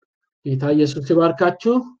ጌታ ኢየሱስ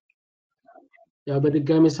ይባርካችሁ። ያው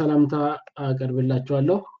በድጋሚ ሰላምታ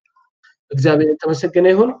አቀርብላችኋለሁ። እግዚአብሔር የተመሰገነ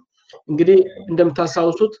ይሁን። እንግዲህ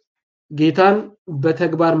እንደምታሳውሱት ጌታን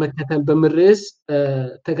በተግባር መከተል በሚል ርዕስ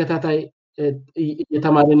ተከታታይ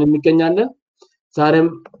እየተማርን እንገኛለን። ዛሬም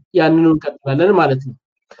ያንኑ እንቀጥላለን ማለት ነው።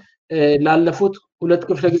 ላለፉት ሁለት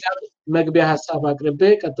ክፍለ ጊዜያት መግቢያ ሐሳብ አቅርቤ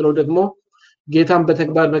ቀጥሎ ደግሞ ጌታን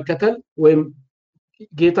በተግባር መከተል ወይም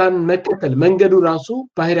ጌታን መከተል መንገዱ ራሱ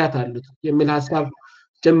ባህሪያት አሉት የሚል ሐሳብ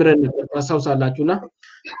ጀምረን ነበር ታሳውሳላችሁና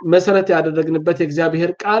መሰረት ያደረግንበት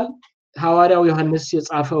የእግዚአብሔር ቃል ሐዋርያው ዮሐንስ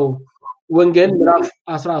የጻፈው ወንጌል ምዕራፍ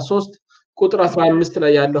 13 ቁጥር 15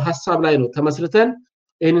 ላይ ያለው ሐሳብ ላይ ነው ተመስርተን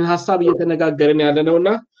ይሄንን ሐሳብ እየተነጋገርን ያለነውና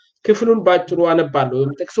ክፍሉን ባጭሩ አነባለሁ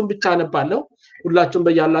ወይም ጥቅሱን ብቻ አነባለሁ። ሁላችሁም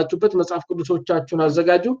በያላችሁበት መጽሐፍ ቅዱሶቻችሁን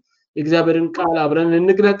አዘጋጁ። የእግዚአብሔርን ቃል አብረን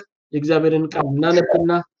እንግለጥ። የእግዚአብሔርን ቃል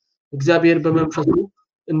እናነብና እግዚአብሔር በመንፈሱ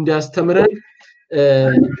እንዲያስተምረን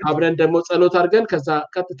አብረን ደግሞ ጸሎት አድርገን ከዛ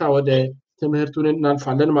ቀጥታ ወደ ትምህርቱን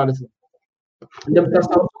እናልፋለን ማለት ነው።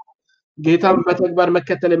 እንደምታስታውሱ ጌታን በተግባር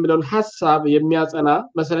መከተል የሚለውን ሐሳብ የሚያጸና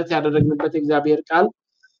መሰረት ያደረግንበት የእግዚአብሔር ቃል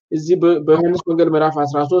እዚህ በዮሐንስ ወንጌል ምዕራፍ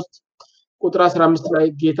 13 ቁጥር 15 ላይ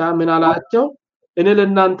ጌታ ምን አላቸው? እኔ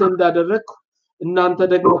ለእናንተ እንዳደረግኩ እናንተ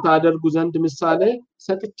ደግሞ ታደርጉ ዘንድ ምሳሌ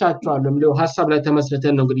ሰጥቻችኋለሁ የሚለው ሐሳብ ላይ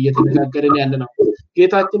ተመስርተን ነው እንግዲህ እየተነጋገርን ያለነው።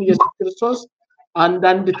 ጌታችን ኢየሱስ ክርስቶስ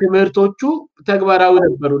አንዳንድ ትምህርቶቹ ተግባራዊ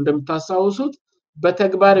ነበሩ። እንደምታሳውሱት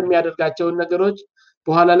በተግባር የሚያደርጋቸው ነገሮች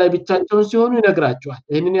በኋላ ላይ ብቻቸውን ሲሆኑ ይነግራቸዋል።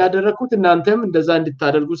 ይሄንን ያደረኩት እናንተም እንደዛ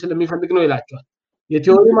እንድታደርጉ ስለሚፈልግ ነው ይላቸዋል።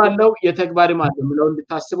 የቲዮሪም አለው የተግባርም አለው ምለው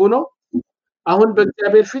እንድታስቡ ነው። አሁን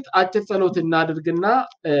በእግዚአብሔር ፊት አጭር ጸሎት እናድርግና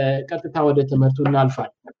ቀጥታ ወደ ትምህርቱ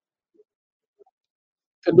እናልፋለን።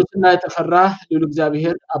 ቅዱስና የተፈራ ልዑል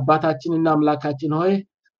እግዚአብሔር አባታችንና አምላካችን ሆይ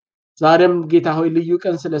ዛሬም ጌታ ሆይ ልዩ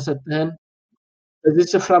ቀን ስለሰጠህን በዚህ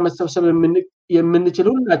ስፍራ መሰብሰብ የምንችል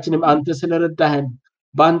ሁላችንም አንተ ስለረዳህን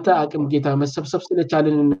በአንተ አቅም ጌታ መሰብሰብ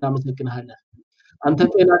ስለቻልን እናመሰግንሃለን። አንተ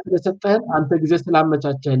ጤና ስለሰጠህን አንተ ጊዜ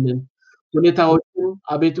ስላመቻቸልን ሁኔታዎችን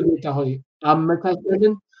አቤቱ ጌታ ሆይ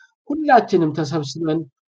አመቻቸልን ሁላችንም ተሰብስበን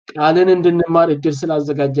ቃልን እንድንማር እድል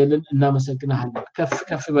ስላዘጋጀልን እናመሰግንሃለን። ከፍ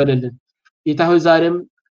ከፍ በልልን ጌታ ሆይ ዛሬም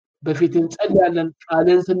በፊት እንጸልያለን።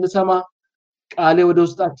 ቃልን ስንሰማ ቃሌ ወደ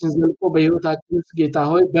ውስጣችን ዘልቆ በህይወታችን ውስጥ ጌታ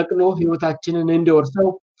ሆይ በቅሎ ህይወታችንን እንዲወርሰው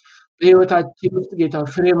በህይወታችን ውስጥ ጌታ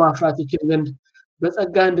ፍሬ ማፍራት ይችል ዘንድ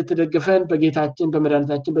በጸጋ እንድትደግፈን በጌታችን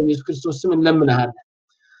በመድኃኒታችን በኢየሱስ ክርስቶስ ስም እንለምንሃለን።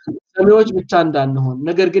 ሰሚዎች ብቻ እንዳንሆን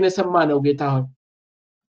ነገር ግን የሰማነው ጌታ ሆይ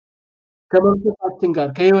ከመንፈሳችን ጋር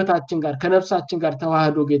ከህይወታችን ጋር ከነፍሳችን ጋር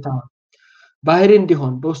ተዋህዶ ጌታ ሆይ ባህሪ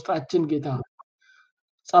እንዲሆን በውስጣችን ጌታ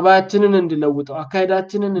ጸባያችንን እንድለውጠው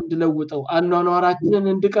አካይዳችንን እንድለውጠው አኗኗራችንን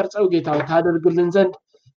እንድቀርጸው ጌታ ሆይ ታደርግልን ዘንድ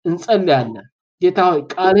እንጸልያለን። ጌታ ሆይ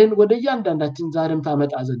ቃልን ወደ እያንዳንዳችን ዛሬም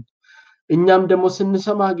ታመጣ ዘንድ እኛም ደግሞ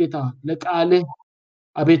ስንሰማ ጌታ ለቃልህ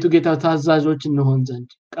አቤቱ ጌታ ታዛዦች እንሆን ዘንድ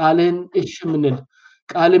ቃልን እሺ ምንል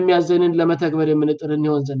ቃልም ያዘንን ለመተግበር የምንጥር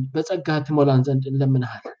እንሆን ዘንድ በጸጋ ትሞላን ዘንድ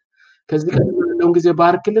እንለምንሃለን። ከዚህ ቀጥሎም ጊዜ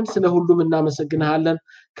ባርክልን። ስለሁሉም እናመሰግንሃለን።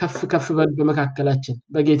 ከፍ ከፍ በል በመካከላችን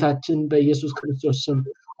በጌታችን በኢየሱስ ክርስቶስ ስም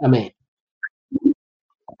አሜን።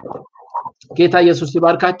 ጌታ ኢየሱስ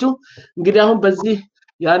ይባርካችሁ። እንግዲህ አሁን በዚህ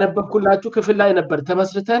ያነበብኩላችሁ ክፍል ላይ ነበር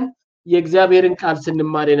ተመስርተን የእግዚአብሔርን ቃል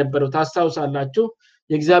ስንማር የነበረው ታስታውሳላችሁ።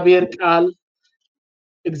 የእግዚአብሔር ቃል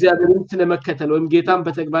እግዚአብሔርን ስለመከተል ወይም ጌታን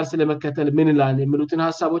በተግባር ስለመከተል ምን ይላል የሚሉትን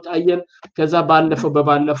ሐሳቦች አየን። ከዛ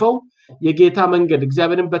ባለፈው የጌታ መንገድ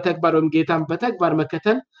እግዚአብሔርን በተግባር ወይም ጌታን በተግባር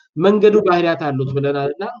መከተል መንገዱ ባህሪያት አሉት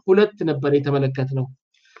ብለናልና ሁለት ነበር የተመለከትነው።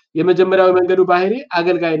 የመጀመሪያው መንገዱ ባህሪ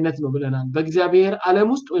አገልጋይነት ነው ብለናል። በእግዚአብሔር ዓለም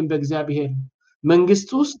ውስጥ ወይም በእግዚአብሔር መንግስት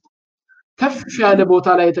ውስጥ ከፍ ያለ ቦታ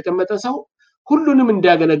ላይ የተቀመጠ ሰው ሁሉንም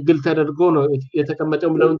እንዲያገለግል ተደርጎ ነው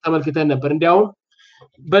የተቀመጠው ብለን ተመልክተን ነበር። እንዲያውም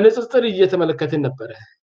በንጽጽር እየተመለከትን ነበር።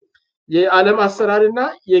 የዓለም አሰራርና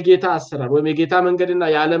የጌታ አሰራር ወይም የጌታ መንገድና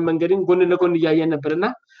የዓለም መንገድን ጎን ለጎን እያየን ነበርና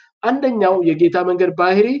አንደኛው የጌታ መንገድ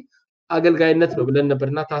ባህሪ አገልጋይነት ነው ብለን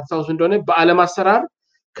ነበርና ታስታውሱ እንደሆነ በዓለም አሰራር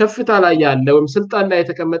ከፍታ ላይ ያለ ወይም ስልጣን ላይ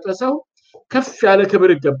የተቀመጠ ሰው ከፍ ያለ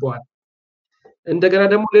ክብር ይገባዋል። እንደገና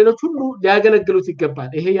ደግሞ ሌሎች ሁሉ ሊያገለግሉት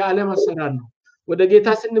ይገባል። ይሄ የዓለም አሰራር ነው። ወደ ጌታ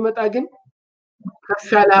ስንመጣ ግን ከፍ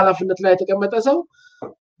ያለ ኃላፊነት ላይ የተቀመጠ ሰው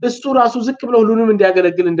እሱ ራሱ ዝቅ ብሎ ሁሉንም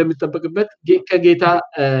እንዲያገለግል እንደሚጠበቅበት ከጌታ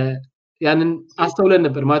ያንን አስተውለን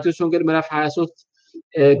ነበር። ማቴዎስ ወንጌል ምዕራፍ 23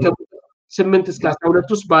 ከ8 እስከ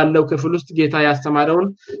 12 ውስጥ ባለው ክፍል ውስጥ ጌታ ያስተማረውን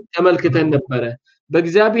ተመልክተን ነበር።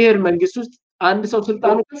 በእግዚአብሔር መንግስት ውስጥ አንድ ሰው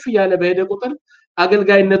ስልጣኑ ከፍ ያለ በሄደ ቁጥር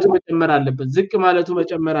አገልጋይነቱ መጨመር አለበት፣ ዝቅ ማለቱ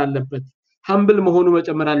መጨመር አለበት፣ ሀምብል መሆኑ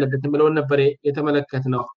መጨመር አለበት ብለው ነበር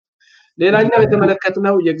የተመለከትነው። ሌላኛው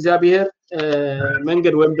የተመለከትነው የእግዚአብሔር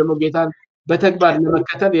መንገድ ወይም ደግሞ ጌታን በተግባር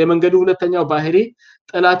ለመከተል የመንገዱ ሁለተኛው ባህሪ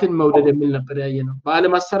ጠላትን መውደድ የሚል ነበር ያየነው።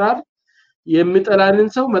 በዓለም አሰራር የሚጠላንን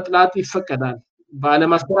ሰው መጥላት ይፈቀዳል።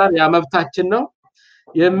 በዓለም አሰራር ያ መብታችን ነው።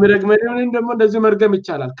 የሚረግመንን ደግሞ እንደዚህ መርገም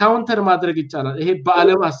ይቻላል፣ ካውንተር ማድረግ ይቻላል። ይሄ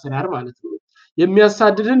በዓለም አሰራር ማለት ነው።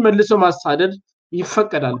 የሚያሳድድን መልሶ ማሳደድ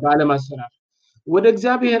ይፈቀዳል በዓለም አሰራር። ወደ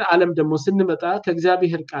እግዚአብሔር ዓለም ደግሞ ስንመጣ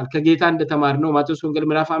ከእግዚአብሔር ቃል ከጌታ እንደተማርነው ማቴዎስ ወንጌል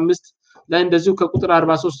ምዕራፍ 5 ላይ እንደዚሁ ከቁጥር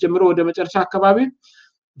 43 ጀምሮ ወደ መጨረሻ አካባቢ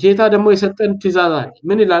ጌታ ደግሞ የሰጠን ትእዛዝ አለ።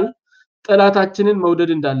 ምን ይላል? ጠላታችንን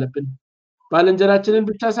መውደድ እንዳለብን፣ ባልንጀራችንን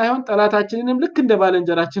ብቻ ሳይሆን ጠላታችንንም ልክ እንደ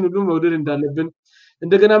ባልንጀራችን ሁሉ መውደድ እንዳለብን፣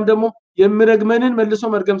 እንደገናም ደግሞ የሚረግመንን መልሶ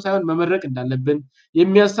መርገም ሳይሆን መመረቅ እንዳለብን፣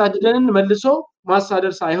 የሚያሳድደንን መልሶ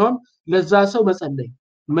ማሳደድ ሳይሆን ለዛ ሰው መጸለይ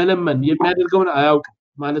መለመን፣ የሚያደርገውን አያውቅም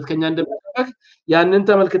ማለት ከኛ እንደሚጠበቅ ያንን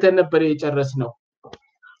ተመልክተን ነበር የጨረስነው።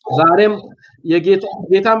 ዛሬም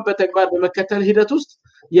የጌታን በተግባር በመከተል ሂደት ውስጥ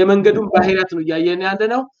የመንገዱን ባህሪያት ነው ያየን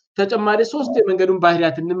ያለነው። ተጨማሪ 3 የመንገዱን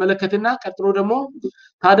ባህሪያት እንመለከትና ቀጥሎ ደግሞ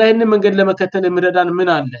ታዲያ ይህንን መንገድ ለመከተል የሚረዳን ምን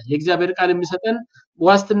አለ? የእግዚአብሔር ቃል የሚሰጠን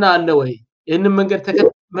ዋስትና አለ ወይ? ይህንን መንገድ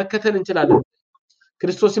መከተል እንችላለን?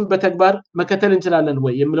 ክርስቶስን በተግባር መከተል እንችላለን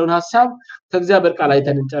ወይ የሚለውን ሐሳብ ከእግዚአብሔር ቃል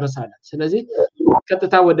አይተን እንጨርሳለን። ስለዚህ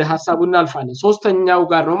ቀጥታ ወደ ሐሳቡ እናልፋለን። ሶስተኛው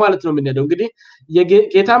ጋር ነው ማለት ነው የምንሄደው። እንግዲህ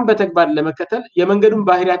የጌታን በተግባር ለመከተል የመንገዱን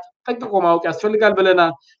ባህሪያት ጠንቅቆ ማወቅ ያስፈልጋል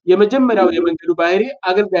ብለናል። የመጀመሪያው የመንገዱ ባህሪ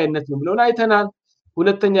አገልጋይነት ነው ብለውን አይተናል።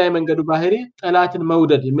 ሁለተኛ የመንገዱ ባህሪ ጠላትን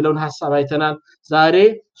መውደድ የሚለውን ሐሳብ አይተናል። ዛሬ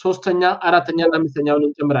ሶስተኛ፣ አራተኛ እና አምስተኛውን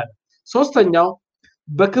እንጨምራለን። ሶስተኛው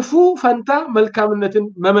በክፉ ፈንታ መልካምነትን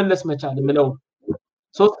መመለስ መቻል የሚለው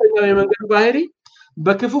ሶስተኛው የመንገዱ ባህሪ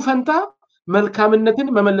በክፉ ፈንታ መልካምነትን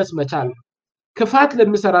መመለስ መቻል። ክፋት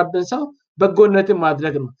ለሚሰራብን ሰው በጎነትን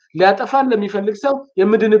ማድረግ ነው። ሊያጠፋን ለሚፈልግ ሰው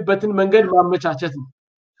የምድንበትን መንገድ ማመቻቸት ነው።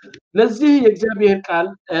 ለዚህ የእግዚአብሔር ቃል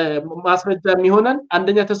ማስረጃ የሚሆነን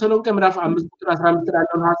አንደኛ ተሰሎንቄ ምዕራፍ 5 ቁጥር 15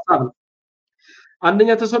 ያለውን ሐሳብ ነው።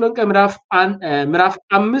 አንደኛ ተሰሎንቄ ምዕራፍ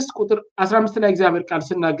 5 ቁጥር 15 ላይ እግዚአብሔር ቃል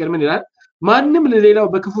ሲናገር ምን ይላል? ማንም ለሌላው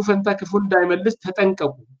በክፉ ፈንታ ክፉ እንዳይመልስ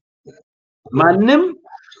ተጠንቀቁ። ማንም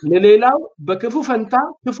ለሌላው በክፉ ፈንታ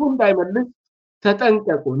ክፉ እንዳይመልስ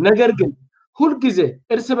ተጠንቀቁ። ነገር ግን ሁሉ ጊዜ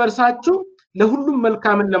እርስ በርሳችሁ ለሁሉም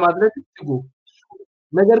መልካምን ለማድረግ ትጉ።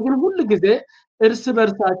 ነገር ግን ሁሉ ጊዜ እርስ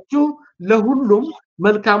በርሳችሁ ለሁሉም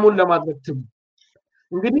መልካሙን ለማድረግ ትጉ።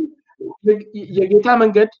 እንግዲህ የጌታ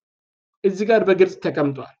መንገድ እዚህ ጋር በግልጽ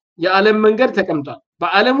ተቀምጧል። የዓለም መንገድ ተቀምጧል።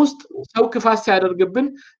 በዓለም ውስጥ ሰው ክፋት ሲያደርግብን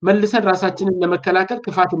መልሰን ራሳችንን ለመከላከል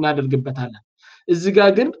ክፋት እናደርግበታለን። እዚህ ጋር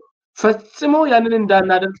ግን ፈጽሞ ያንን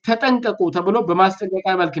እንዳናደርግ ተጠንቀቁ ተብሎ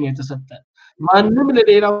በማስጠንቀቂያ መልክ ነው የተሰጠን። ማንም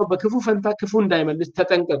ለሌላው በክፉ ፈንታ ክፉ እንዳይመልስ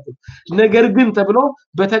ተጠንቀቁ። ነገር ግን ተብሎ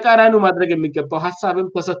በተቃራኒው ማድረግ የሚገባው ሐሳብም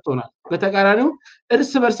ተሰጥቶናል። በተቃራኒው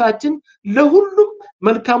እርስ በርሳችን ለሁሉም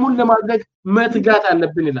መልካሙን ለማድረግ መትጋት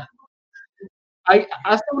አለብን ይላል።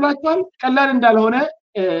 አስተውላችኋል? ቀላል እንዳልሆነ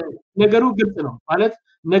ነገሩ ግልጽ ነው። ማለት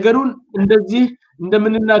ነገሩን እንደዚህ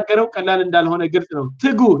እንደምንናገረው ቀላል እንዳልሆነ ግልጽ ነው።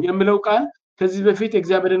 ትጉ የሚለው ቃል ከዚህ በፊት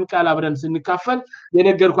የእግዚአብሔርን ቃል አብረን ስንካፈል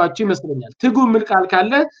የነገርኳችሁ ይመስለኛል። ትጉ የሚል ቃል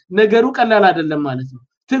ካለ ነገሩ ቀላል አይደለም ማለት ነው።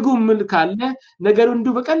 ትጉ የሚል ካለ ነገሩ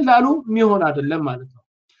እንዲሁ በቀላሉ የሚሆን አይደለም ማለት ነው።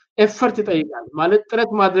 ኤፈርት ይጠይቃል ማለት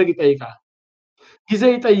ጥረት ማድረግ ይጠይቃል፣ ጊዜ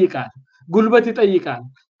ይጠይቃል፣ ጉልበት ይጠይቃል፣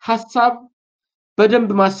 ሐሳብ በደንብ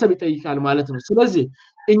ማሰብ ይጠይቃል ማለት ነው። ስለዚህ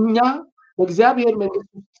እኛ በእግዚአብሔር መንግስት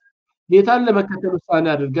ጌታን ለመከተል ውሳኔ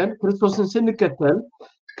አድርገን ክርስቶስን ስንከተል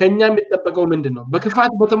ከኛ የሚጠበቀው ምንድነው?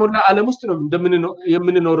 በክፋት በተሞላ ዓለም ውስጥ ነው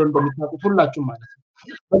የምንኖረው እንደምታውቁት ሁላችሁም ማለት ነው።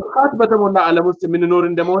 በክፋት በተሞላ ዓለም ውስጥ የምንኖር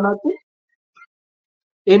እንደመሆናችን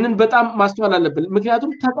ይሄንን በጣም ማስተዋል አለብን።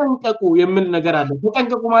 ምክንያቱም ተጠንቀቁ የሚል ነገር አለ።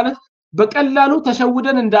 ተጠንቀቁ ማለት በቀላሉ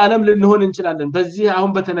ተሸውደን እንደ ዓለም ልንሆን እንችላለን። በዚህ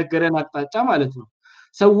አሁን በተነገረን አቅጣጫ ማለት ነው።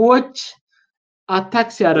 ሰዎች አታክ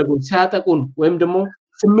ሲያደርጉን ሲያጠቁን ወይም ደግሞ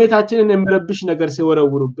ስሜታችንን የሚረብሽ ነገር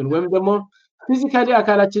ሲወረውሩብን ወይም ደግሞ ፊዚካሊ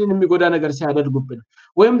አካላችንን የሚጎዳ ነገር ሲያደርጉብን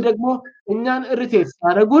ወይም ደግሞ እኛን ኢሪቴት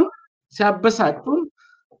ሲያደርጉን ሲያበሳጩን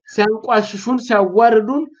ሲያንቋሽሹን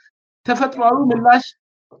ሲያዋርዱን ተፈጥሯዊ ምላሽ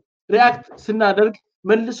ሪአክት ስናደርግ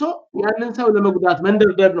መልሶ ያንን ሰው ለመጉዳት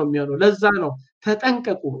መንደርደር ነው የሚሆነው። ለዛ ነው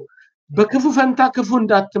ተጠንቀቁ፣ በክፉ ፈንታ ክፉ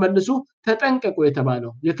እንዳትመልሱ ተጠንቀቁ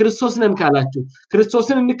የተባለው። የክርስቶስ ነን ካላችሁ፣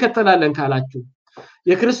 ክርስቶስን እንከተላለን ካላችሁ፣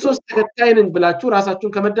 የክርስቶስ ተከታይ ነን ብላችሁ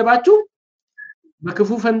ራሳችሁን ከመደባችሁ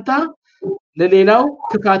በክፉ ፈንታ ለሌላው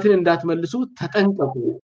ክፋትን እንዳትመልሱ ተጠንቀቁ።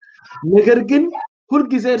 ነገር ግን ሁሉ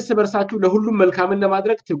ጊዜ እርስ በርሳችሁ ለሁሉም መልካምን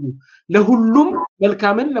ለማድረግ ትጉ። ለሁሉም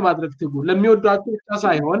መልካምን ለማድረግ ትጉ። ለሚወዷችሁ ብቻ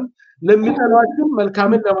ሳይሆን ለሚጠሏችሁ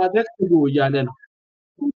መልካምን ለማድረግ ትጉ እያለ ነው።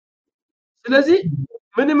 ስለዚህ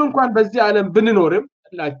ምንም እንኳን በዚህ ዓለም ብንኖርም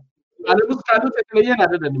ዓለም ውስጥ ካሉት የተለየን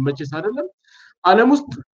አይደለም መቼስ አይደለም። ዓለም ውስጥ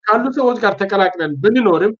ካሉ ሰዎች ጋር ተቀላቅለን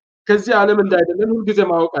ብንኖርም ከዚህ ዓለም እንዳይደለን ሁሉ ጊዜ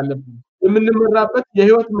ማወቅ አለብን። የምንመራበት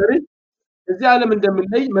የህይወት መርህ እዚህ ዓለም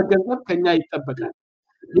እንደምንለይ መገንዘብ ከኛ ይጠበቃል።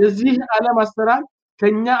 የዚህ ዓለም አሰራር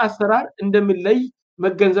ከኛ አሰራር እንደምንለይ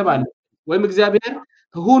መገንዘብ አለ ወይም እግዚአብሔር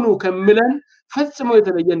ሁኑ ከመለን ፈጽሞ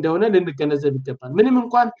የተለየ እንደሆነ ልንገነዘብ ይገባል። ምንም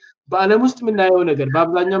እንኳን በዓለም ውስጥ ምናየው ነገር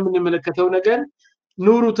በአብዛኛው የምንመለከተው ነገር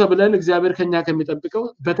ኑሩ ተብለን እግዚአብሔር ከኛ ከሚጠብቀው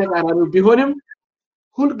በተቃራኒው ቢሆንም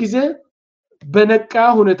ሁሉ ጊዜ በነቃ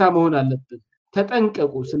ሁኔታ መሆን አለብን።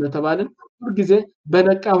 ተጠንቀቁ ስለተባልን ሁሉ ጊዜ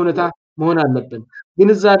በነቃ ሁኔታ መሆን አለብን።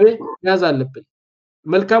 ግንዛቤ ያዝ አለብን።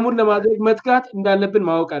 መልካሙን ለማድረግ መትጋት እንዳለብን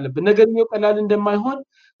ማወቅ አለብን። ነገርየው ቀላል እንደማይሆን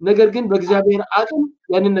ነገር ግን በእግዚአብሔር አቅም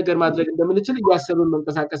ያንን ነገር ማድረግ እንደምንችል ያሰብን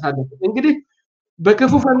መንቀሳቀስ አለብን። እንግዲህ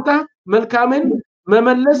በክፉ ፈንታ መልካምን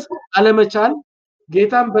መመለስ አለመቻል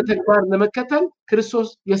ጌታን በተግባር ለመከተል ክርስቶስ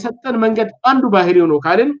የሰጠን መንገድ አንዱ ባህሪው ነው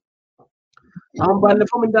ካልን አሁን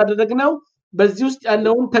ባለፈው እንዳደረግነው በዚህ ውስጥ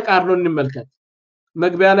ያለውን ተቃርኖ እንመልከት።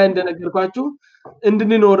 መግቢያ ላይ እንደነገርኳችሁ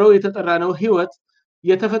እንድንኖረው የተጠራነው ህይወት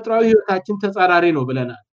የተፈጥሯዊ ህይወታችን ተጻራሪ ነው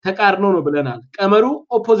ብለናል። ተቃርኖ ነው ብለናል። ቀመሩ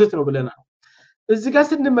ኦፖዚት ነው ብለናል። እዚህ ጋር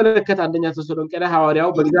ስንመለከት አንደኛ ተሰሎንቄ ላይ ሐዋርያው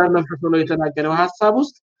በእግዚአብሔር መንፈስ ሆኖ የተናገረው ሐሳብ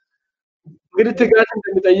ውስጥ እንግዲህ ትጋት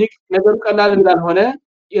እንደሚጠይቅ ነገሩ ቀላል እንዳልሆነ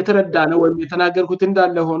የተረዳነው ወይም የተናገርኩት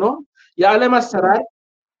እንዳለ ሆኖ የዓለም አሰራር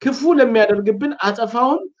ክፉ ለሚያደርግብን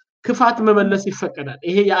አጸፋውን ክፋት መመለስ ይፈቀዳል።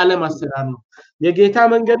 ይሄ የዓለም አሰራር ነው። የጌታ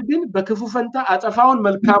መንገድ ግን በክፉ ፈንታ አጸፋውን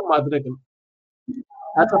መልካም ማድረግ ነው።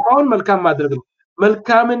 አጸፋውን መልካም ማድረግ ነው።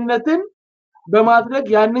 መልካምነትን በማድረግ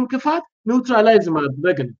ያንን ክፋት ኒውትራላይዝ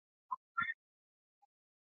ማድረግ ነው።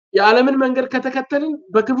 የዓለምን መንገድ ከተከተልን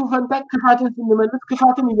በክፉ ፈንታ ክፋትን ስንመልስ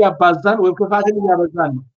ክፋትን እያባዛን ወይም ክፋትን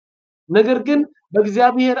እያበዛን ነው። ነገር ግን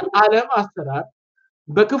በእግዚአብሔር ዓለም አሰራር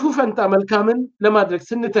በክፉ ፈንታ መልካምን ለማድረግ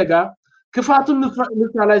ስንተጋ ክፋቱን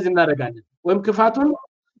ኒውትራላይዝ እናደርጋለን ወይም ክፋቱን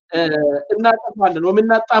እናጠፋለን ወይም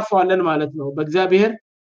እናጣፋለን ማለት ነው። በእግዚአብሔር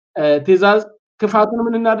ትእዛዝ ክፋቱን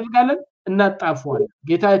ምን እናደርጋለን? እናጣፋለን።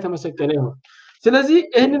 ጌታ የተመሰገነ ይሁን። ስለዚህ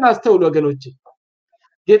ይህንን አስተውሉ ወገኖች።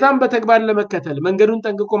 ጌታን በተግባር ለመከተል መንገዱን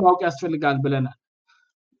ጠንቅቆ ማወቅ ያስፈልጋል ብለናል።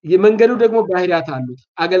 የመንገዱ ደግሞ ባህሪያት አሉት።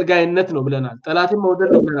 አገልጋይነት ነው ብለናል። ጠላትን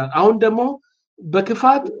መውደድ ነው ብለናል። አሁን ደግሞ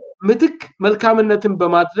በክፋት ምትክ መልካምነትን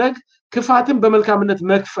በማድረግ ክፋትን በመልካምነት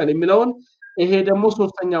መክፈል የሚለውን ይሄ ደግሞ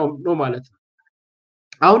ሶስተኛው ነው ማለት ነው።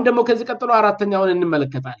 አሁን ደግሞ ከዚህ ቀጥሎ አራተኛውን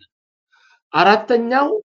እንመለከታለን። አራተኛው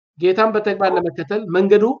ጌታን በተግባር ለመከተል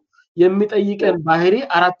መንገዱ የሚጠይቀን ባህሪ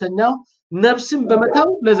አራተኛው ነፍስን በመተው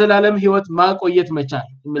ለዘላለም ህይወት ማቆየት መቻል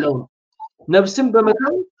የሚለው ነው። ነፍስን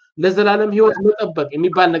በመተው ለዘላለም ህይወት መጠበቅ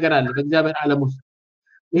የሚባል ነገር አለ በእግዚአብሔር ዓለም ውስጥ።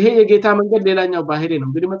 ይሄ የጌታ መንገድ ሌላኛው ባህሪ ነው።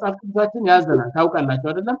 እንግዲህ መጽሐፍ ቅዱሳችን ያዘናል ታውቃላችሁ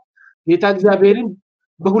አይደለም? ጌታ እግዚአብሔርን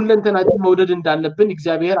በሁለንተናችን መውደድ እንዳለብን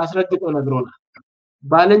እግዚአብሔር አስረግጦ ነግሮናል።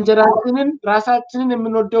 ባልንጀራችንን ራሳችንን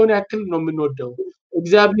የምንወደውን ያክል ነው የምንወደው።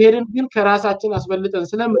 እግዚአብሔርን ግን ከራሳችን አስበልጠን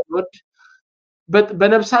ስለምንወድ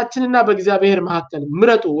በነፍሳችንና በእግዚአብሔር መካከል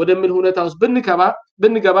ምረጡ ወደሚል ሁኔታ ውስጥ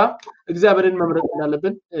ብንገባ እግዚአብሔርን መምረጥ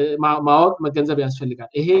እንዳለብን ማወቅ መገንዘብ ያስፈልጋል።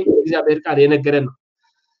 ይሄ እግዚአብሔር ቃል የነገረን ነው።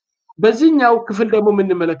 በዚህኛው ክፍል ደግሞ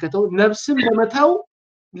የምንመለከተው ነፍስን በመተው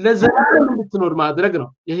ለዘላለም እንድትኖር ማድረግ ነው።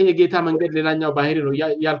 ይሄ የጌታ መንገድ ሌላኛው ባህሪ ነው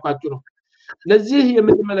ያልኳችሁ ነው። ለዚህ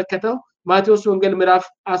የምንመለከተው ማቴዎስ ወንጌል ምዕራፍ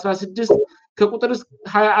 16 ከቁጥር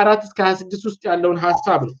 24 እስከ 26 ውስጥ ያለውን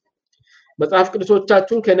ሐሳብ ነው። መጽሐፍ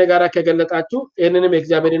ቅዱሶቻችሁን ከኔ ጋር ከገለጣችሁ ይሄንንም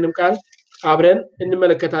የእግዚአብሔርንም ቃል አብረን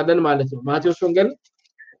እንመለከታለን ማለት ነው። ማቴዎስ ወንጌል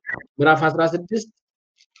ምዕራፍ 16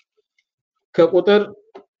 ከቁጥር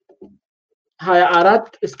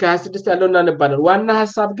 24 እስከ 26 ያለውን እናነባለን። ዋና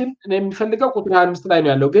ሐሳብ ግን እኔ የሚፈልገው ቁጥር 25 ላይ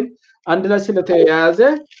ነው ያለው፣ ግን አንድ ላይ ስለተያያዘ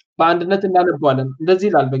በአንድነት እናነባዋለን። እንደዚህ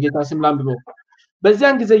ይላል በጌታ ስም ላንብበው።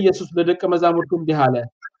 በዚያን ጊዜ ኢየሱስ ለደቀ መዛሙርቱ እንዲህ አለ፣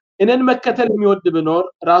 እኔን መከተል የሚወድ ቢኖር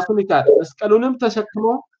ራሱን ይካድ፣ መስቀሉንም ተሸክሞ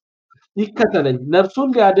ይከተለኝ። ነፍሱን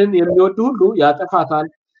ሊያድን የሚወድ ሁሉ ያጠፋታል፣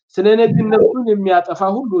 ስለኔ ግን ነፍሱን የሚያጠፋ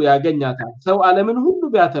ሁሉ ያገኛታል። ሰው ዓለምን ሁሉ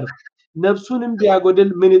ቢያተርፍ ነፍሱንም ቢያጎድል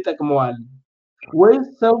ምን ይጠቅመዋል? ወይስ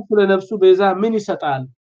ሰው ስለ ነፍሱ ቤዛ ምን ይሰጣል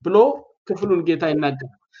ብሎ ክፍሉን ጌታ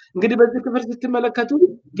ይናገራል። እንግዲህ በዚህ ክፍል ስትመለከቱ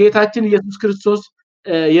ጌታችን ኢየሱስ ክርስቶስ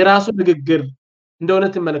የራሱ ንግግር እንደሆነ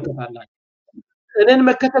ትመለከታላችሁ። እኔን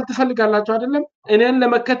መከተል ትፈልጋላችሁ አይደለም? እኔን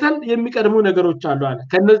ለመከተል የሚቀድሙ ነገሮች አሉ አለ።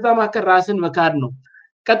 ከነዛ መካከል ራስን መካድ ነው።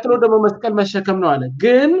 ቀጥሎ ደግሞ መስቀል መሸከም ነው አለ።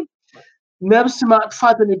 ግን ነፍስ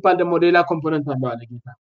ማጥፋት የሚባል ደግሞ ሌላ ኮምፖነንት አለው አለ ጌታ።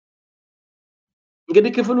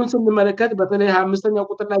 እንግዲህ ክፍሉን ስንመለከት በተለይ 25ኛው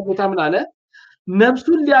ቁጥር ላይ ጌታ ምን አለ?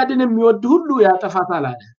 ነፍሱን ሊያድን የሚወድ ሁሉ ያጠፋታል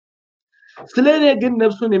አለ። ስለኔ ግን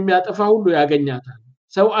ነፍሱን የሚያጠፋ ሁሉ ያገኛታል።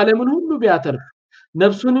 ሰው ዓለምን ሁሉ ቢያተርፍ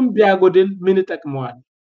ነፍሱንም ቢያጎድል ምን ይጠቅመዋል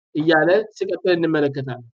እያለ ሲቀጥል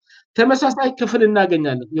እንመለከታለን። ተመሳሳይ ክፍል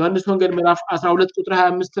እናገኛለን። ዮሐንስ ወንጌል ምዕራፍ 12 ቁጥር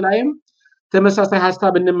 25 ላይም ተመሳሳይ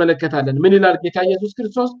ሐሳብ እንመለከታለን ምን ይላል ጌታ ኢየሱስ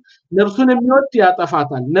ክርስቶስ ነፍሱን የሚወድ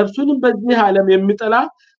ያጠፋታል ነፍሱንም በዚህ ዓለም የሚጠላ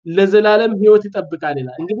ለዘላለም ሕይወት ይጠብቃል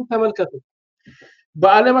ይላል እንግዲህ ተመልከቱ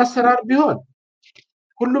በዓለም አሰራር ቢሆን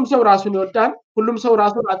ሁሉም ሰው ራሱን ይወዳል ሁሉም ሰው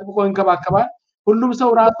ራሱን አጥብቆ ይንከባከባል ሁሉም ሰው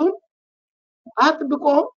ራሱን አጥብቆ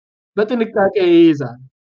በጥንቃቄ ይይዛል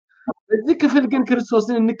በዚህ ክፍል ግን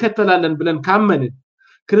ክርስቶስን እንከተላለን ብለን ካመንን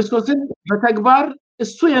ክርስቶስን በተግባር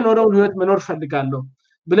እሱ የኖረውን ሕይወት መኖር ፈልጋለሁ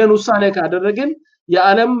ብለን ውሳኔ ካደረግን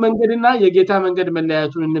የዓለም መንገድና የጌታ መንገድ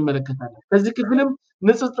መለያየቱን እንመለከታለን ከዚህ ክፍልም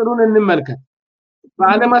ንጽጽሩን እንመልከት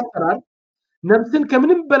በዓለም አሰራር ነፍስን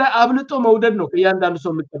ከምንም በላይ አብልጦ መውደድ ነው እያንዳንዱ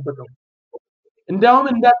ሰው የሚጠበቀው እንዲያውም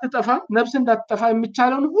እንዳትጠፋ ነፍስ እንዳትጠፋ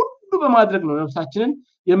የሚቻለውን ሁሉ በማድረግ ነው ነፍሳችንን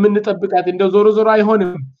የምንጠብቃት እንደው ዞሮ ዞሮ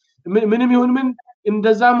አይሆንም ምንም ይሁን ምን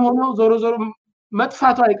እንደዛም ሆኖ ዞሮ ዞሮ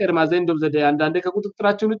መጥፋቱ አይቀርም አዘንዶም ዘዴ አንዳንዴ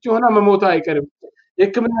ከቁጥጥራችን ውጪ ሆና መሞቱ አይቀርም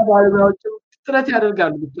የሕክምና ባለሙያዎች ጥረት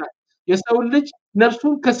ያደርጋሉ ብቻ የሰው ልጅ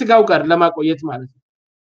ነፍሱን ከስጋው ጋር ለማቆየት ማለት ነው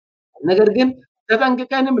ነገር ግን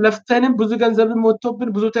ተጠንቅቀንም ለፍተንም ብዙ ገንዘብም ወጥቶብን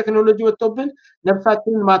ብዙ ቴክኖሎጂ ወጥቶብን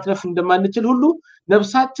ነፍሳችንን ማትረፍ እንደማንችል ሁሉ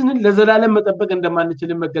ነፍሳችንን ለዘላለም መጠበቅ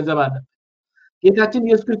እንደማንችል መገንዘብ አለብን ጌታችን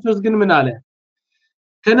ኢየሱስ ክርስቶስ ግን ምን አለ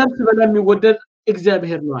ከነፍስ በላይ የሚወደድ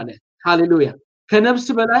እግዚአብሔር ነው አለ ሃሌሉያ ከነፍስ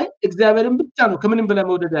በላይ እግዚአብሔርን ብቻ ነው ከምንም በላይ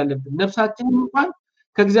መውደድ ያለብን ነፍሳችንን እንኳን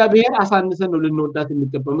ከእግዚአብሔር አሳንሰን ነው ልንወዳት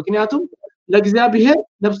የሚገባው ምክንያቱም ለእግዚአብሔር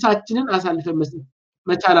ነፍሳችንን አሳልፈን መስጠት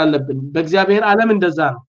መቻል አለብን በእግዚአብሔር ዓለም እንደዛ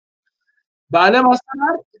ነው በዓለም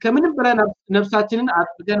አስተማር ከምንም በላይ ነፍሳችንን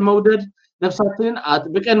አጥብቀን መውደድ ነፍሳችንን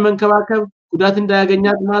አጥብቀን መንከባከብ ጉዳት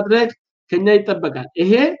እንዳያገኛት ማድረግ ከኛ ይጠበቃል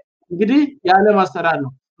ይሄ እንግዲህ የዓለም አስተራር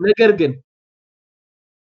ነው ነገር ግን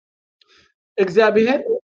እግዚአብሔር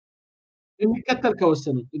የሚከተል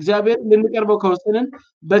ከወሰንን እግዚአብሔር ልንቀርበው ከወሰንን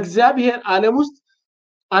በእግዚአብሔር ዓለም ውስጥ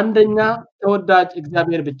አንደኛ ተወዳጅ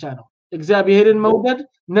እግዚአብሔር ብቻ ነው እግዚአብሔርን መውደድ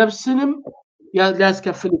ነፍስንም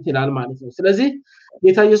ሊያስከፍል ይችላል ማለት ነው ስለዚህ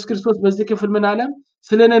ጌታ ኢየሱስ ክርስቶስ በዚህ ክፍል ምን አለ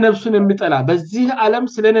ስለነ ነፍሱን የሚጠላ በዚህ ዓለም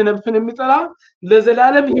ስለነ ነፍሱን የሚጠላ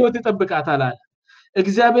ለዘላለም ሕይወት ይጠብቃታል አለ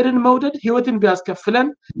እግዚአብሔርን መውደድ ሕይወትን ቢያስከፍለን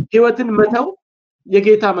ሕይወትን መተው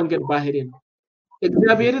የጌታ መንገድ ባህሪ ነው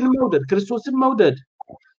እግዚአብሔርን መውደድ ክርስቶስን መውደድ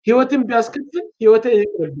ሕይወትን ቢያስከፍል ሕይወቴ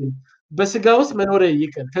ይቅርብኝ በስጋ ውስጥ መኖር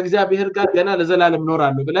ይቅር ከእግዚአብሔር ጋር ገና ለዘላለም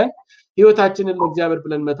ኖራለሁ ብለን ሕይወታችንን ለእግዚአብሔር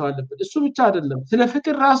ብለን መተው አለብን እሱ ብቻ አይደለም ስለ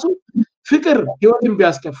ፍቅር ራሱ ፍቅር ሕይወትን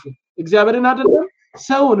ቢያስከፍል እግዚአብሔርን አይደለም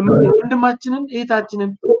ሰውን ወንድማችንን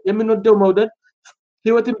እህታችንን የምንወደው መውደድ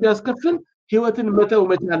ሕይወትን ቢያስከፍል ሕይወትን መተው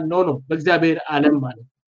መቻል ነው በእግዚአብሔር ዓለም ማለት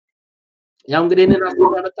ያው እንግዲህ እኔን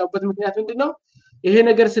ያመጣሁበት ምክንያት ምንድነው ይሄ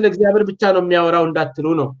ነገር ስለ እግዚአብሔር ብቻ ነው የሚያወራው እንዳትሉ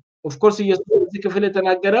ነው ኦፍ ኮርስ ኢየሱስ በዚህ ክፍል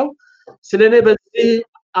የተናገረው ስለኔ በዚህ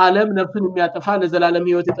ዓለም ነፍሱን የሚያጠፋ ለዘላለም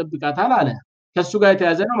ሕይወት ይጠብቃታል አለ ከሱ ጋር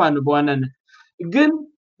የተያዘ ነው ማለት ነው በዋናነት ግን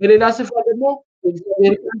በሌላ ስፍራ ደግሞ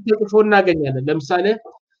እግዚአብሔር ቃል ተጽፎ እናገኛለን ለምሳሌ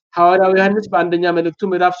ሐዋርያው ዮሐንስ በአንደኛ መልእክቱ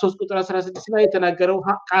ምዕራፍ 3 ቁጥር 16 ላይ የተናገረው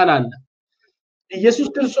ቃል አለ ኢየሱስ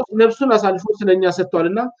ክርስቶስ ነፍሱን አሳልፎ ስለኛ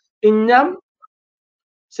ሰጥቷልና እኛም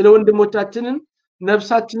ስለ ወንድሞቻችንን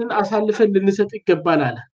ነፍሳችንን አሳልፈን ልንሰጥ ይገባል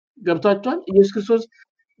አለ ገብቷችኋል ኢየሱስ ክርስቶስ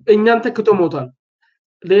እኛን ተክቶ ሞቷል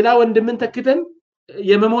ሌላ ወንድምን ተክተን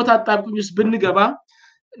የመሞት አጣብቁኝ ውስጥ ብንገባ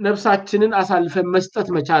ነፍሳችንን አሳልፈን መስጠት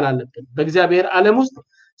መቻል አለብን በእግዚአብሔር ዓለም ውስጥ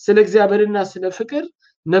ስለ እግዚአብሔርና ስለ ፍቅር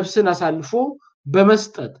ነፍስን አሳልፎ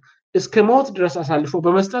በመስጠት እስከ ሞት ድረስ አሳልፎ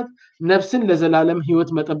በመስጠት ነፍስን ለዘላለም ሕይወት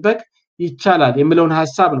መጠበቅ ይቻላል የሚለውን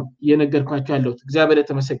ሐሳብ ነው እየነገርኳችሁ ያለሁት እግዚአብሔር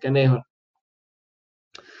የተመሰገነ ይሁን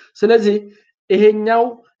ስለዚህ ይሄኛው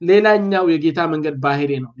ሌላኛው የጌታ መንገድ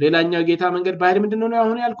ባህሪ ነው ሌላኛው የጌታ መንገድ ባህሪ ምንድነው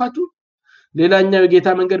አሁን ያልኳችሁ ሌላኛው የጌታ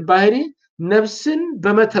መንገድ ባህሪ ነፍስን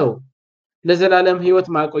በመተው ለዘላለም ሕይወት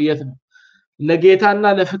ማቆየት ነው ለጌታና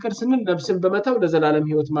ለፍቅር ስንል ነፍስን በመተው ለዘላለም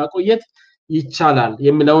ሕይወት ማቆየት ይቻላል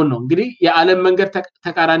የሚለው ነው እንግዲህ የዓለም መንገድ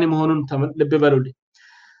ተቃራኒ መሆኑን ልብ በሉልኝ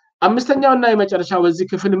አምስተኛውና የመጨረሻው በዚህ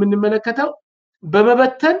ክፍል የምንመለከተው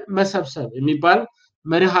በመበተን መሰብሰብ የሚባል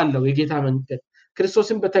መርህ አለው የጌታ መንገድ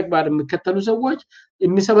ክርስቶስን በተግባር የሚከተሉ ሰዎች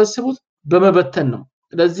የሚሰበስቡት በመበተን ነው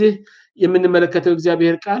ስለዚህ የምንመለከተው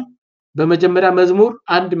እግዚአብሔር ቃል በመጀመሪያ መዝሙር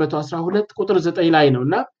 112 ቁጥር 9 ላይ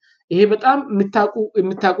ነውና ይሄ በጣም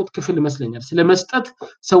የምታቁት ክፍል ይመስለኛል ስለመስጠት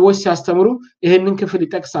ሰዎች ሲያስተምሩ ይሄንን ክፍል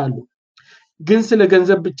ይጠቅሳሉ ግን ስለ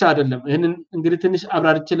ገንዘብ ብቻ አይደለም ይሄንን እንግዲህ ትንሽ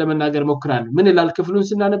አብራርቼ ለመናገር ሞክራለሁ ምን ይላል ክፍሉን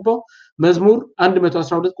ስናነበው መዝሙር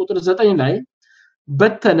 112 ቁጥር 9 ላይ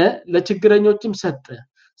በተነ ለችግረኞችም ሰጠ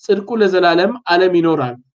ጽድቁ ለዘላለም ዓለም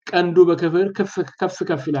ይኖራል ቀንዱ በክብር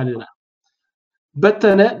ከፍ ይላልና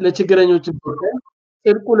በተነ ለችግረኞችም ሰጠ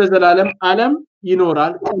ጽድቁ ለዘላለም ዓለም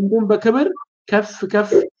ይኖራል ቀንዱም በክብር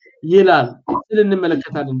ከፍ ይላል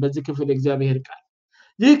ስለንመለከታለን በዚህ ክፍል እግዚአብሔር ቃል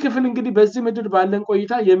ይህ ክፍል እንግዲህ በዚህ ምድር ባለን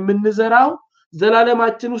ቆይታ የምንዘራው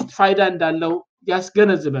ዘላለማችን ውስጥ ፋይዳ እንዳለው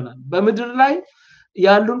ያስገነዝበናል። በምድር ላይ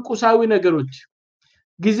ያሉን ቁሳዊ ነገሮች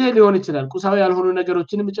ጊዜ ሊሆን ይችላል፣ ቁሳዊ ያልሆኑ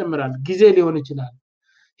ነገሮችንም ይጨምራል። ጊዜ ሊሆን ይችላል፣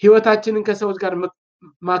 ህይወታችንን ከሰዎች ጋር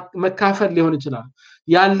መካፈል ሊሆን ይችላል፣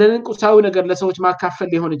 ያለንን ቁሳዊ ነገር ለሰዎች ማካፈል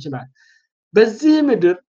ሊሆን ይችላል። በዚህ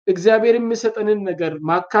ምድር እግዚአብሔር የሚሰጠንን ነገር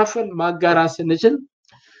ማካፈል ማጋራት ስንችል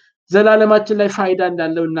ዘላለማችን ላይ ፋይዳ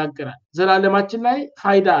እንዳለው ይናገራል። ዘላለማችን ላይ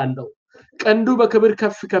ፋይዳ አለው። ቀንዱ በክብር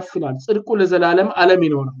ከፍ ከፍ ይላል፣ ጽድቁ ለዘላለም ዓለም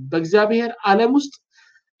ይኖራል። በእግዚአብሔር ዓለም ውስጥ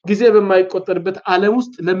ጊዜ በማይቆጠርበት ዓለም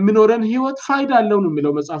ውስጥ ለሚኖረን ህይወት ፋይዳ አለው ነው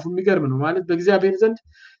የሚለው መጽሐፉ። የሚገርም ነው ማለት በእግዚአብሔር ዘንድ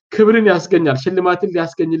ክብርን ያስገኛል፣ ሽልማትን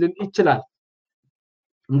ሊያስገኝልን ይችላል።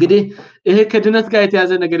 እንግዲህ ይሄ ከድነት ጋር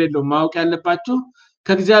የተያዘ ነገር የለውም። ማወቅ ያለባችሁ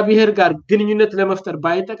ከእግዚአብሔር ጋር ግንኙነት ለመፍጠር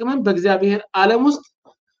ባይጠቅምም በእግዚአብሔር ዓለም ውስጥ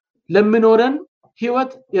ለሚኖረን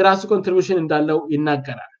ህይወት የራሱ ኮንትሪቢዩሽን እንዳለው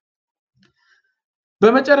ይናገራል።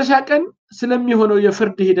 በመጨረሻ ቀን ስለሚሆነው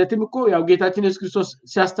የፍርድ ሂደትም እኮ ያው ጌታችን ኢየሱስ ክርስቶስ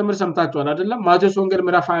ሲያስተምር ሰምታችኋል አይደለም? ማቴዎስ ወንጌል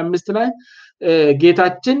ምዕራፍ 25 ላይ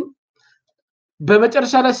ጌታችን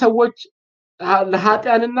በመጨረሻ ላይ ሰዎች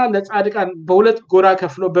ለኃጢያንና ለጻድቃን በሁለት ጎራ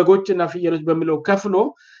ከፍሎ በጎችና ፍየሎች በሚለው ከፍሎ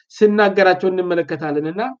ሲናገራቸው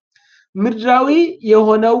እንመለከታለንና ምድራዊ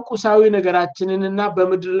የሆነው ቁሳዊ ነገራችንንና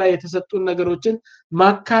በምድር ላይ የተሰጡን ነገሮችን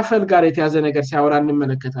ማካፈል ጋር የተያዘ ነገር ሲያወራ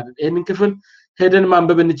እንመለከታለን። ይሄንን ክፍል ሄደን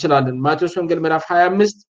ማንበብ እንችላለን። ማቴዎስ ወንጌል ምዕራፍ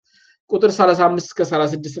 25 ቁጥር 35 እስከ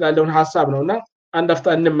 36 ላይ ያለውን ሐሳብ ነውና አንድ አፍታ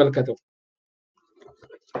እንመልከተው።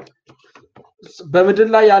 በምድር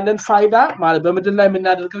ላይ ያለን ፋይዳ ማለት በምድር ላይ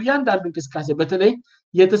የምናደርገው ያንዳንዱ እንቅስቃሴ በተለይ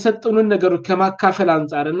የተሰጡንን ነገሮች ከማካፈል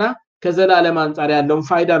አንፃርና ከዘላለም አንፃር ያለውን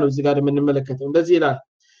ፋይዳ ነው እዚህ ጋር የምንመለከተው። እንደዚህ ይላል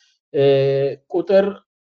ቁጥር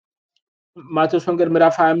ማቴዎስ ወንጌል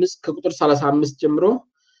ምዕራፍ 25 ከቁጥር 35 ጀምሮ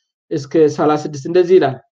እስከ 36 እንደዚህ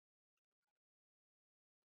ይላል።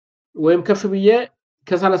 ወይም ከፍ ብዬ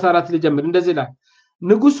ከ34 ልጀምር። እንደዚህ ይላል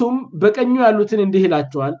ንጉሱም በቀኙ ያሉትን እንዲህ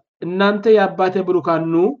ይላቸዋል፣ እናንተ የአባቴ ብሩካን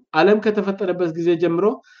ኑ፣ ዓለም ከተፈጠረበት ጊዜ ጀምሮ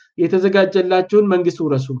የተዘጋጀላችሁን መንግስት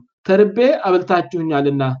ውረሱ። ተርቤ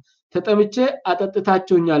አብልታችሁኛልና፣ ተጠምቼ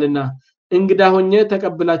አጠጥታችሁኛልና፣ እንግዳ ሆኜ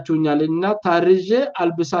ተቀብላችሁኛልና፣ ታርዤ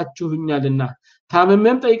አልብሳችሁኛልና፣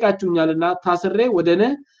 ታምሜም ጠይቃችሁኛልና፣ ታስሬ ወደኔ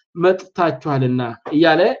መጥታችኋልና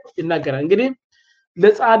እያለ ይናገራል። እንግዲህ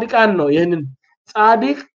ለጻድቃን ነው። ይሄንን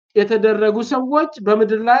ጻድቅ የተደረጉ ሰዎች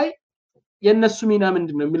በምድር ላይ የነሱ ሚና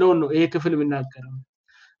ምንድነው የሚለው ነው ይሄ ክፍል የሚናገረው።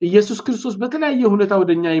 ኢየሱስ ክርስቶስ በተለያየ ሁኔታ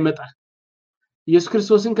ወደኛ ይመጣል። ኢየሱስ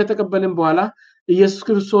ክርስቶስን ከተቀበልን በኋላ ኢየሱስ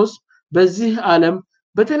ክርስቶስ በዚህ ዓለም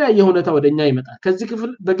በተለያየ ሁኔታ ወደኛ ይመጣል። ከዚህ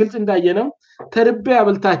ክፍል በግልጽ እንዳየነው ተርቤ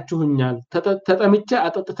አብልታችሁኛል፣ ተጠምቼ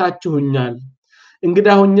አጠጥታችሁኛል፣ እንግዳ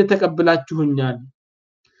ሆኜ ተቀብላችሁኛል፣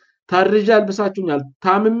 ታርዤ አልብሳችሁኛል፣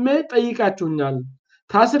 ታምሜ ጠይቃችሁኛል፣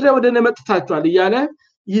 ታስሬ ወደኔ መጥታችኋል እያለ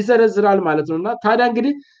ይዘረዝራል ማለት ነውና ታዲያ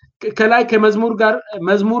እንግዲህ ከላይ ከመዝሙር ጋር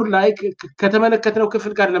መዝሙር ላይ ከተመለከተው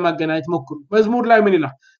ክፍል ጋር ለማገናኘት ሞክሩ። መዝሙር ላይ ምን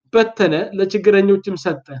ይላል? በተነ ለችግረኞችም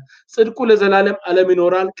ሰጠ፣ ጽድቁ ለዘላለም ዓለም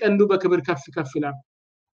ይኖራል፣ ቀንዱ በክብር ከፍ ከፍ ይላል።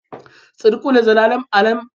 ጽድቁ ለዘላለም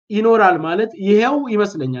ዓለም ይኖራል ማለት ይሄው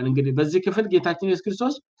ይመስለኛል። እንግዲህ በዚህ ክፍል ጌታችን ኢየሱስ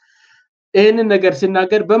ክርስቶስ ይሄንን ነገር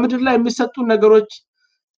ሲናገር በምድር ላይ የሚሰጡ ነገሮች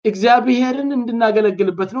እግዚአብሔርን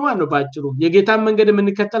እንድናገለግልበት ነው ማለት ነው ባጭሩ። የጌታን መንገድ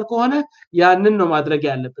የምንከተል ከሆነ ያንን ነው ማድረግ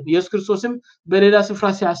ያለብን። ኢየሱስ ክርስቶስም በሌላ ስፍራ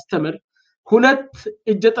ሲያስተምር ሁለት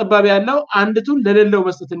እጀ ጠባብ ያለው አንድቱን ለሌለው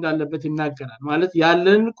መስጠት እንዳለበት ይናገራል። ማለት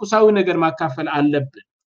ያለንን ቁሳዊ ነገር ማካፈል አለብን።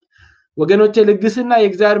 ወገኖቼ ልግስና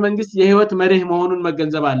የእግዚአብሔር መንግስት የህይወት መርህ መሆኑን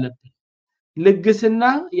መገንዘብ አለብን። ልግስና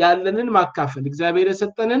ያለንን ማካፈል፣ እግዚአብሔር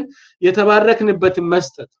የሰጠንን የተባረክንበትን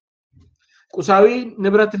መስጠት፣ ቁሳዊ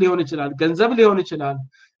ንብረት ሊሆን ይችላል፣ ገንዘብ ሊሆን ይችላል፣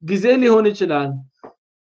 ጊዜ ሊሆን ይችላል፣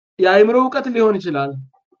 የአእምሮ ዕውቀት ሊሆን ይችላል፣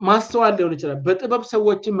 ማስተዋል ሊሆን ይችላል፣ በጥበብ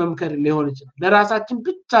ሰዎችን መምከር ሊሆን ይችላል። ለራሳችን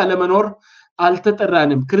ብቻ ለመኖር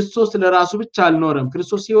አልተጠራንም። ክርስቶስ ለራሱ ብቻ አልኖረም።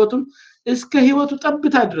 ክርስቶስ ህይወቱን እስከ ህይወቱ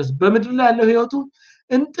ጠብታ ድረስ በምድር ላይ ያለው ህይወቱ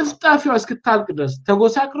እንጥፍጣፊው እስክታልቅ ድረስ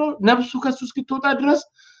ተጎሳቅሎ ነፍሱ ከሱ እስክትወጣ ድረስ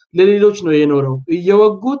ለሌሎች ነው የኖረው።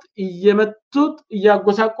 እየወጉት እየመቱት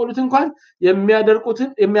እያጎሳቆሉት እንኳን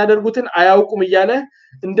የሚያደርጉትን አያውቁም እያለ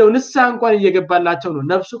እንደው ንስሐ እንኳን እየገባላቸው ነው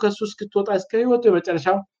ነፍሱ ከሱ እስክትወጣ እስከ ህይወቱ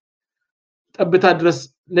የመጨረሻው ጠብታ ድረስ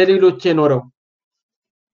ለሌሎች የኖረው።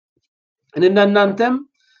 እኔና እናንተም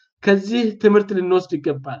ከዚህ ትምህርት ልንወስድ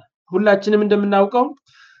ይገባል። ሁላችንም እንደምናውቀው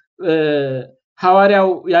ሐዋርያው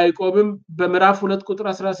ያዕቆብም በምዕራፍ 2 ቁጥር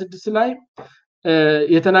 16 ላይ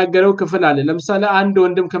የተናገረው ክፍል አለ። ለምሳሌ አንድ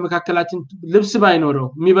ወንድም ከመካከላችን ልብስ ባይኖረው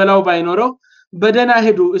የሚበላው ባይኖረው በደና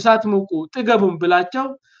ሄዱ እሳት ሙቁ ጥገቡም ብላቸው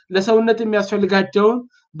ለሰውነት የሚያስፈልጋቸውን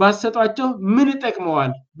ባሰጧቸው ምን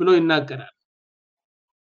ይጠቅመዋል ብሎ ይናገራል።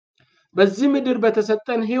 በዚህ ምድር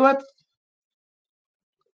በተሰጠን ህይወት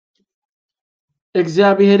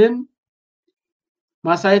እግዚአብሔርን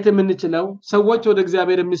ማሳየት የምንችለው ሰዎች ወደ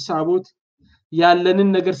እግዚአብሔር የሚሳቡት ያለንን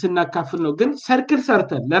ነገር ስናካፍል ነው። ግን ሰርክል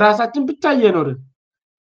ሰርተን ለራሳችን ብቻ እየኖርን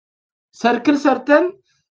ሰርክል ሰርተን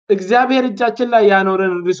እግዚአብሔር እጃችን ላይ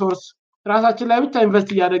ያኖረን ሪሶርስ ራሳችን ላይ ብቻ ኢንቨስት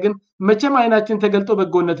ያደርግን መቼም አይናችን ተገልጦ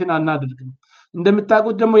በጎነትን አናድርግም።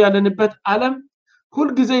 እንደምታውቁት ደግሞ ያለንበት ዓለም ሁሉ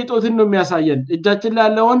ጊዜ ይጦትን ነው የሚያሳየን። እጃችን ላይ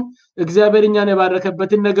ያለውን እግዚአብሔር እኛን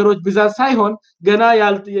የባረከበትን ነገሮች ብዛት ሳይሆን ገና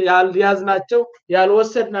ያልያዝናቸው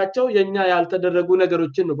ያልወሰድናቸው የኛ ያልተደረጉ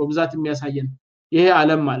ነገሮችን ነው በብዛት የሚያሳየን ይሄ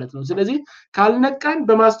ዓለም ማለት ነው። ስለዚህ ካልነቃን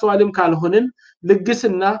በማስተዋልም ካልሆነን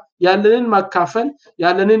ልግስና ያለንን ማካፈል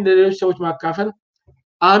ያለንን ለሌሎች ሰዎች ማካፈል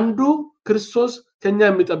አንዱ ክርስቶስ ከኛ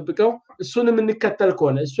የሚጠብቀው እሱንም እንከተል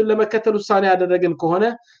ከሆነ እሱን ለመከተል ውሳኔ ያደረግን ከሆነ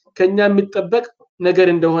ከኛ የሚጠበቅ ነገር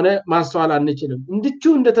እንደሆነ ማስተዋል አንችልም። እንድቹ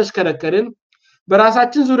እንደተሽከረከርን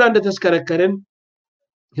በራሳችን ዙሪያ እንደተሽከረከርን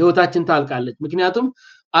ህይወታችን ታልቃለች። ምክንያቱም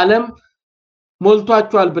ዓለም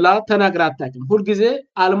ሞልቷቸዋል ብላ ተናግራ አታውቅም። ሁሉ ጊዜ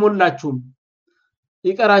አልሞላችሁም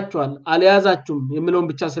ይቀራችኋል አልያዛችሁም የሚለውን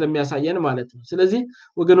ብቻ ስለሚያሳየን ማለት ነው። ስለዚህ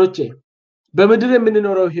ወገኖቼ በመድር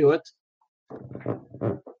የምንኖረው ህይወት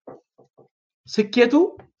ስኬቱ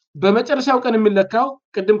በመጨረሻው ቀን የሚለካው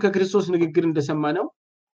ቅድም ከክርስቶስ ንግግር እንደሰማነው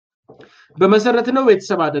በመሰረተው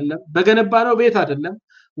ቤተሰብ አይደለም በገነባነው ቤት አይደለም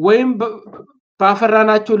ወይም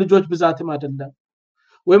ባፈራናቸው ልጆች ብዛትም አይደለም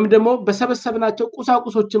ወይም ደግሞ በሰበሰብናቸው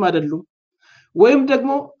ቁሳቁሶችም አይደሉም ወይም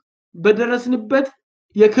ደግሞ በደረስንበት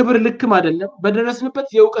የክብር ልክም አይደለም በደረስንበት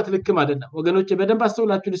የእውቀት ልክም አይደለም። ወገኖቼ በደንብ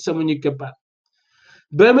አስተውላችሁ ልትሰሙኝ ይገባል።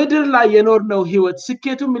 በመድር ላይ የኖርነው ህይወት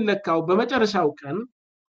ስኬቱ የሚለካው በመጨረሻው ቀን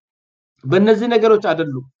በእነዚህ ነገሮች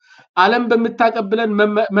አይደሉም። ዓለም በመታቀብለን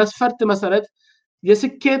መስፈርት መሰረት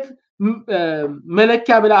የስኬት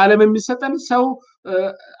መለኪያ ብለ ዓለም የሚሰጠን ሰው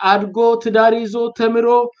አድጎ ትዳር ይዞ ተምሮ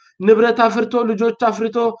ንብረት አፍርቶ ልጆች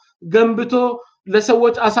አፍርቶ ገንብቶ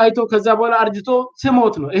ለሰዎች አሳይቶ ከዛ በኋላ አርጅቶ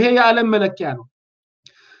ሲሞት ነው። ይሄ የዓለም መለኪያ ነው።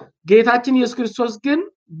 ጌታችን ኢየሱስ ክርስቶስ ግን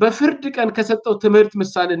በፍርድ ቀን ከሰጠው ትምህርት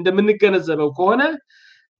ምሳሌ እንደምንገነዘበው ከሆነ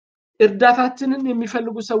እርዳታችንን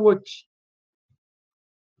የሚፈልጉ ሰዎች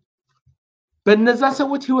በእነዛ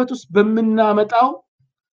ሰዎች ህይወት ውስጥ በመናመጣው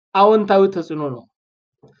አዎንታዊ ተጽዕኖ ነው።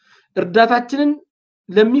 እርዳታችንን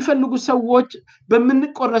ለሚፈልጉ ሰዎች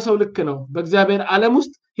በመንቆረሰው ልክ ነው በእግዚአብሔር ዓለም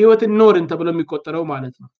ውስጥ ህይወትን ኖርን ተብሎ የሚቆጠረው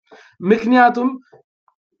ማለት ነው። ምክንያቱም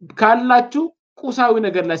ካላችሁ ቁሳዊ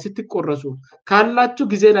ነገር ላይ ስትቆረሱ ካላችሁ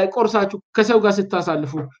ጊዜ ላይ ቆርሳችሁ ከሰው ጋር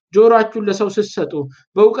ስታሳልፉ ጆሮአችሁን ለሰው ስትሰጡ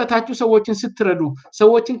በእውቀታችሁ ሰዎችን ስትረዱ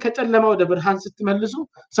ሰዎችን ከጨለማ ወደ ብርሃን ስትመልሱ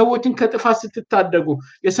ሰዎችን ከጥፋት ስትታደጉ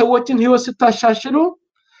የሰዎችን ህይወት ስታሻሽሉ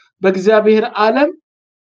በእግዚአብሔር ዓለም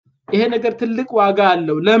ይሄ ነገር ትልቅ ዋጋ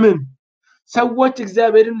አለው። ለምን ሰዎች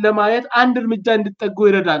እግዚአብሔርን ለማየት አንድ እርምጃ እንድትጠጉ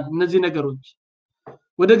ይረዳል። እነዚህ ነገሮች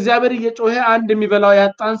ወደ እግዚአብሔር እየጮኸ አንድ የሚበላው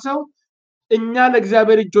ያጣን ሰው እኛ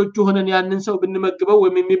ለእግዚአብሔር እጆቹ ሆነን ያንን ሰው ብንመግበው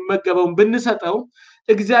ወይም የሚመገበውን ብንሰጠው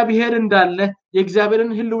እግዚአብሔር እንዳለ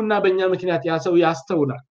የእግዚአብሔርን ህልውና በእኛ ምክንያት ያ ሰው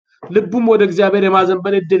ያስተውላል። ልቡም ወደ እግዚአብሔር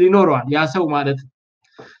የማዘንበል እድል ይኖረዋል ያ ሰው ማለት ነው።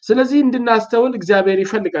 ስለዚህ እንድናስተውል እግዚአብሔር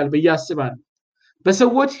ይፈልጋል በያስባል።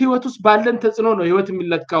 በሰዎች ህይወት ውስጥ ባለን ተጽዕኖ ነው ህይወት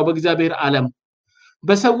የሚለካው በእግዚአብሔር ዓለም።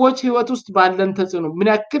 በሰዎች ህይወት ውስጥ ባለን ተጽዕኖ ምን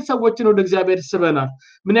ያክል ሰዎችን ወደ እግዚአብሔር ስበናል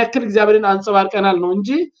ምን ያክል እግዚአብሔርን አንጸባርቀናል ነው እንጂ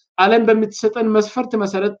ዓለም በሚተሰጠን መስፈርት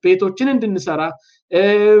መሰረት ቤቶችን እንድንሰራ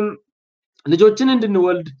ልጆችን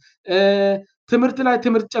እንድንወልድ ትምርት ላይ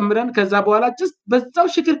ትምርት ጨምረን ከዛ በኋላ በዛው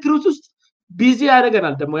ሽክርክሩት ውስጥ ቢዚ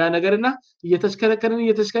ያደርገናል ደግሞ ያ ነገርና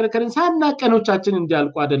እየተሽከረከርን ሳናቀኖቻችን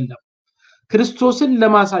እንዲያልቁ አይደለም ክርስቶስን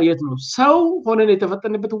ለማሳየት ነው። ሰው ሆነን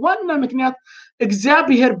የተፈጠነበት ዋና ምክንያት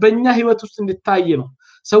እግዚአብሔር በእኛ ህይወት ውስጥ እንድታይ ነው።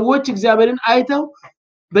 ሰዎች እግዚአብሔርን አይተው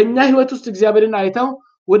በእኛ ህይወት ውስጥ እግዚአብሔርን አይተው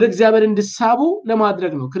ወደ እግዚአብሔር እንዲሳቡ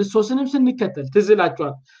ለማድረግ ነው። ክርስቶስንም ስንከተል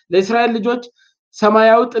ትዝላችኋል ለእስራኤል ልጆች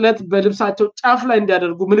ሰማያዊ ጥለት በልብሳቸው ጫፍ ላይ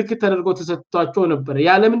እንዲያደርጉ ምልክት ተደርጎ ተሰጥቷቸው ነበር።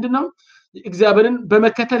 ያለ ምንድነው እግዚአብሔርን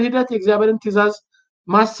በመከተል ሂደት የእግዚአብሔርን ትእዛዝ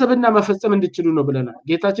ማሰብና መፈጸም እንዲችሉ ነው ብለናል።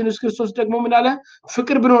 ጌታችን ኢየሱስ ክርስቶስ ደግሞ ምን አለ?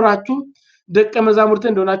 ፍቅር ቢኖራችሁ ደቀ መዛሙርት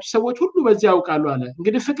እንደሆናችሁ ሰዎች ሁሉ በዚህ ያውቃሉ አለ።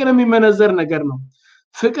 እንግዲህ ፍቅር የሚመነዘር ነገር ነው።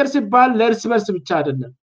 ፍቅር ሲባል ለእርስ በርስ ብቻ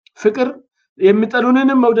አይደለም። ፍቅር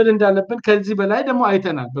የሚጠሉንንም መውደድ እንዳለብን ከዚህ በላይ ደግሞ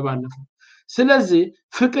አይተናል በባለፈው። ስለዚህ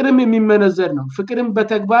ፍቅርም የሚመነዘር ነው። ፍቅርም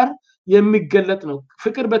በተግባር የሚገለጥ ነው።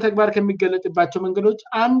 ፍቅር በተግባር ከሚገለጥባቸው መንገዶች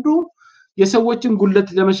አንዱ የሰዎችን ጉለት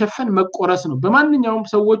ለመሸፈን መቆረስ ነው። በማንኛውም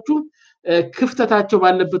ሰዎቹ ክፍተታቸው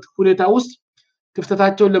ባለበት ሁኔታ ውስጥ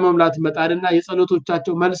ክፍተታቸውን ለመምላት መጣርና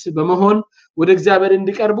የጸሎቶቻቸው መልስ በመሆን ወደ እግዚአብሔር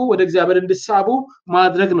እንዲቀርቡ ወደ እግዚአብሔር እንዲሳቡ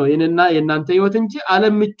ማድረግ ነው የነና የናንተ ህይወት እንጂ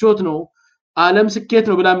ዓለም ምቾት ነው ዓለም ስኬት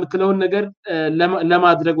ነው ብላ የምትለውን ነገር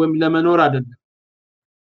ለማድረግ ወይም ለመኖር አይደለም።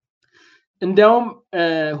 እንዲያውም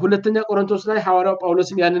ሁለተኛ ቆሮንቶስ ላይ ሐዋርያው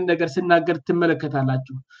ጳውሎስም ያንን ነገር ሲናገር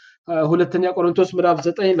ትመለከታላችሁ። ሁለተኛ ቆሮንቶስ ምዕራፍ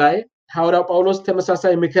 9 ላይ ሐዋርያው ጳውሎስ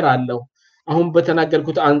ተመሳሳይ ምክር አለው አሁን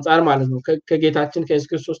በተናገርኩት አንፃር ማለት ነው ከጌታችን ከኢየሱስ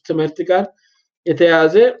ክርስቶስ ትምህርት ጋር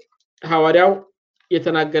የተያዘ ሐዋርያው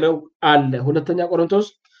የተናገረው አለ ሁለተኛ ቆሮንቶስ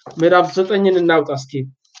ምዕራፍ 9ን እናውጣ እስኪ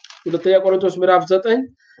ሁለተኛ ቆሮንቶስ ምዕራፍ 9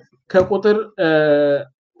 ከቁጥር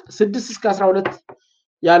 6 እስከ 12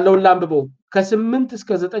 ያለውን ላንብበው ከ8 እስከ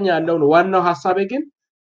 9 ያለው ነው ዋናው ሐሳቤ ግን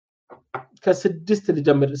ከ6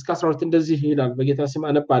 ልጀምር እስከ 12 እንደዚህ ይላል በጌታ ስም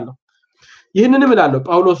አነባለሁ ይህንንም እላለሁ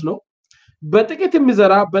ጳውሎስ ነው በጥቂት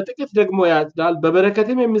የሚዘራ በጥቂት ደግሞ ያጭዳል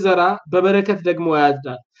በበረከትም የሚዘራ በበረከት ደግሞ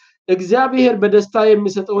ያጭዳል እግዚአብሔር በደስታ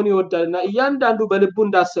የሚሰጠውን ይወዳልና እያንዳንዱ በልቡ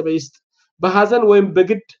እንዳሰበ ይስጥ በሐዘን ወይም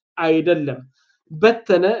በግድ አይደለም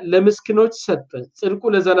በተነ ለምስኪኖች ሰጠ ጽድቁ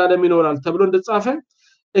ለዘላለም ይኖራል ተብሎ እንደጻፈ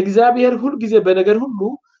እግዚአብሔር ሁሉ ጊዜ በነገር ሁሉ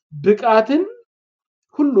ብቃትን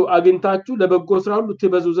ሁሉ አግኝታችሁ ለበጎ ስራ ሁሉ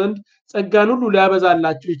ትበዙ ዘንድ ጸጋን ሁሉ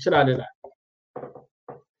ሊያበዛላችሁ ይችላልና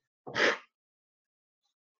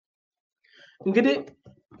እንግዲህ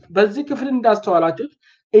በዚህ ክፍል እንዳስተዋላችሁ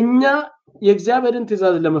እኛ የእግዚአብሔርን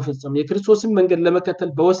ትእዛዝ ለመፈጸም የክርስቶስን መንገድ ለመከተል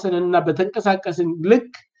በወሰነንና በተንቀሳቀስን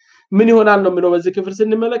ልክ ምን ይሆናል ነው የሚለው በዚህ ክፍል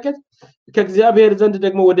ስንመለከት ከእግዚአብሔር ዘንድ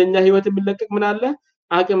ደግሞ ወደኛ ህይወት የሚለቀቅ ምን አለ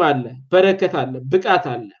አቅም አለ በረከት አለ ብቃት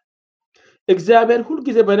አለ እግዚአብሔር ሁሉ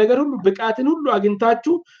ጊዜ በነገር ሁሉ ብቃትን ሁሉ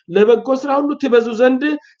አግኝታችሁ ለበጎ ስራ ሁሉ ትበዙ ዘንድ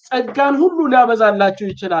ጸጋን ሁሉ ሊያበዛላችሁ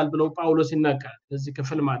ይችላል ብሎ ጳውሎስ ይናገራል በዚህ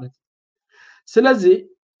ክፍል ማለት ስለዚህ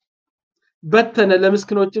በተነ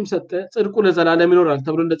ለምስኪኖችም ሰጠ ጽድቁ ለዘላለም ይኖራል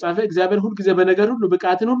ተብሎ እንደጻፈ እግዚአብሔር ሁሉ ጊዜ በነገር ሁሉ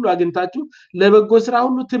ብቃትን ሁሉ አግኝታችሁ ለበጎ ስራ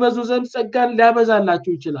ሁሉ ትበዙ ዘንድ ጸጋን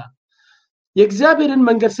ሊያበዛላችሁ ይችላል የእግዚአብሔርን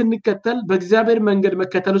መንገድ ስንከተል በእግዚአብሔር መንገድ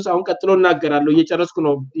መከተሉስ አሁን ቀጥሎ እናገራለሁ እየጨረስኩ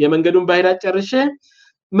ነው የመንገዱን ባይራ ጨርሼ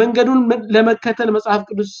መንገዱን ለመከተል መጽሐፍ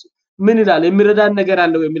ቅዱስ ምን ይላል የሚረዳን ነገር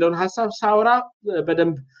አለው የሚለውን ሐሳብ ሳውራ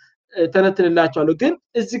በደንብ ተነትንላችኋለሁ ግን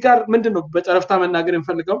እዚህ ጋር ምንድነው በጨረፍታ መናገር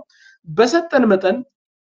እንፈልገው በሰጠን መጠን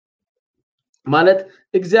ማለት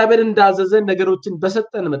እግዚአብሔር እንዳዘዘን ነገሮችን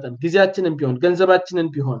በሰጠን መጠን ጊዜያችንን ቢሆን ገንዘባችንን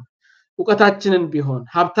ቢሆን ዕውቀታችንን ቢሆን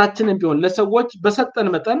ሀብታችንን ቢሆን ለሰዎች በሰጠን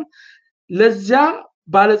መጠን ለዚያ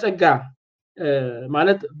ባለጸጋ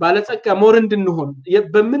ማለት ባለጸጋ ሞር እንድንሆን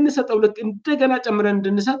በመንሰጠው ልክ እንደገና ጨምረን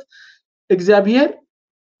እንድንሰጥ እግዚአብሔር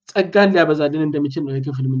ጸጋን ሊያበዛልን እንደሚችል ነው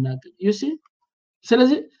የክፍል ምናገር ይሲ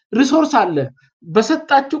ስለዚህ ሪሶርስ አለ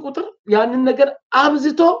በሰጣችሁ ቁጥር ያንን ነገር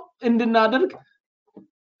አብዝቶ እንድናደርግ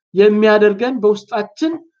የሚያደርገን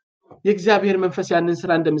በውስጣችን የእግዚአብሔር መንፈስ ያንን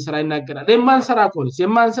ስራ እንደሚሰራ ይናገራል የማንሰራ ከሆነስ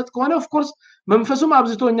የማንሰጥ ከሆነ ኦፍ ኮርስ መንፈሱም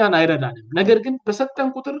አብዝቶኛን አይረዳንም ነገር ግን በሰጠን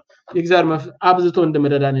ቁጥር የእግዚአብሔር መንፈስ አብዝቶ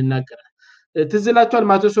እንደሚረዳን ይናገራል ትዝላችኋል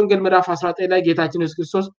ማቴዎስ ወንጌል ምዕራፍ 19 ላይ ጌታችን ኢየሱስ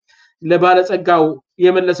ክርስቶስ ለባለጸጋው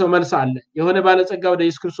የመለሰው መልስ አለ የሆነ ባለጸጋ ወደ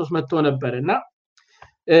ኢየሱስ ክርስቶስ መጥቶ ነበርና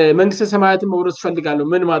መንግስተ ሰማያትን መውረስ ፈልጋለሁ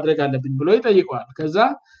ምን ማድረግ አለብኝ ብሎ ይጠይቀዋል ከዛ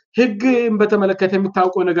ህግን በተመለከተ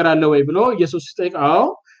የሚታወቀው ነገር አለ ወይ ብሎ ኢየሱስ ሲጠይቀው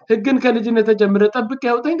ህግን ከልጅነት ጀምሮ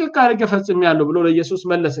ጠብቀው ጠንቅቄ አድርጌ ፈጽሜያለሁ ብሎ ለኢየሱስ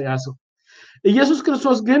መለሰ ያሰው ኢየሱስ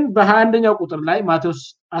ክርስቶስ ግን በ21ኛው ቁጥር ላይ ማቴዎስ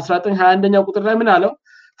 19 21ኛው ቁጥር ላይ ምን አለው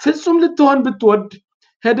ፍጹም ልትሆን ብትወድ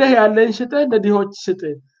ሄደህ ያለህን ሽጠህ ለድሆች ስጥ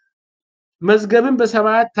መዝገብን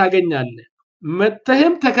በሰማያት ታገኛለህ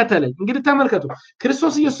መተህም ተከተለኝ እንግዲህ ተመልከቱ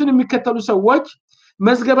ክርስቶስ ኢየሱስን የሚከተሉ ሰዎች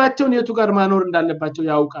መዝገባቸውን የቱ ጋር ማኖር እንዳለባቸው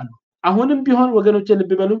ያውቃሉ አሁንም ቢሆን ወገኖቼ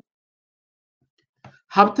ልብ በሉ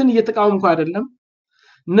ሀብትን እየተቃወምኩ አይደለም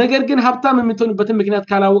ነገር ግን ሀብታም የምትሆኑበትን ምክንያት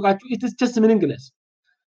ካላወቃችሁ ኢትስ ጀስት ሚኒንግለስ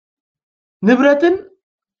ንብረትን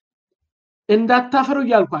እንዳታፈሩ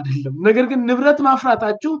ያልኩ አይደለም ነገር ግን ንብረት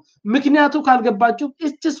ማፍራታችሁ ምክንያቱ ካልገባችሁ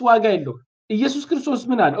ኢትስ ዋጋ የለው ኢየሱስ ክርስቶስ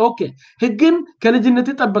ምን አለ ኦኬ ህግን ከልጅነት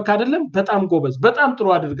ተጠበቅ አይደለም በጣም ጎበዝ በጣም ጥሩ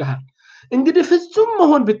አድርገሃል እንግዲህ ፍጹም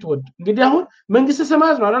መሆን ብትወድ እንግዲህ አሁን መንግስተ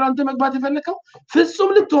ሰማያት ነው አይደል አንተ መግባት የፈለከው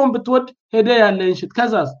ፍጹም ልትሆን ብትወድ ሄደ ያለህን ሽጥ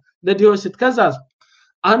ከዛስ ለድሆች ሽጥ ከዛስ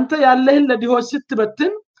አንተ ያለህን ለድሆች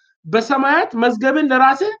ስትበትን በሰማያት መዝገብን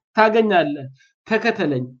ለራሴ ታገኛለህ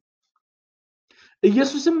ተከተለኝ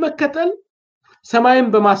ኢየሱስን መከተል ሰማይን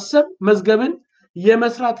በማሰብ መዝገብን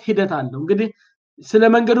የመስራት ሂደት አለው እንግዲህ ስለ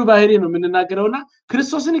መንገዱ ባህሪ ነው የምንናገረውና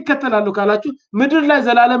ክርስቶስን ይከተላሉ ካላችሁ ምድር ላይ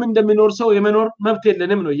ዘላለም እንደሚኖር ሰው የመኖር መብት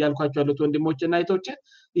የለንም ነው ይያልኳችሁ ያሉት ወንድሞችና አይቶቼ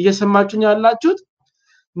እየሰማችሁኝ ያላችሁት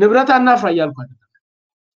ንብረት አናፍራ ይያልኳችሁ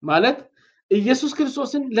ማለት ኢየሱስ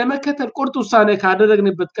ክርስቶስን ለመከተል ቁርጥ ውሳኔ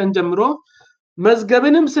ካደረግንበት ቀን ጀምሮ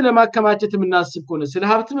መዝገብንም ስለማከማቸት የምናስብ ከሆነ ስለ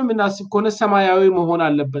ሀብትም የምናስብ ከሆነ ሰማያዊ መሆን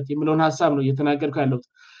አለበት የሚለውን ሐሳብ ነው እየተናገርኩ ያለሁት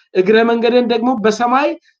እግረ መንገደን ደግሞ በሰማይ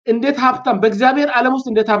እንዴት ሀብታም በእግዚአብሔር ዓለም ውስጥ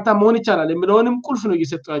እንዴት ሀብታም መሆን ይቻላል የሚለውንም ቁልፍ ነው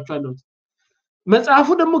እየሰጣችሁ ያለሁት መጽሐፉ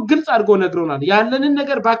ደግሞ ግልጽ አድርጎ ነግሮናል ያለንን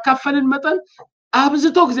ነገር ባካፈልን መጠን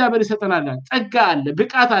አብዝቶ እግዚአብሔር ይሰጠናል ጸጋ አለ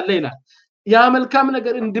ብቃት አለ ይላል ያ መልካም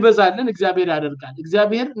ነገር እንዲበዛልን እግዚአብሔር ያደርጋል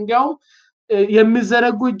እግዚአብሔር እንዲያው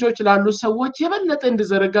የሚዘረጉ እጆች ላሉ ሰዎች የበለጠ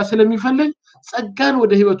እንዲዘረጋ ስለሚፈልግ ጸጋን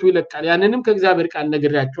ወደ ህይወቱ ይለቃል ያንንም ከእግዚአብሔር ቃል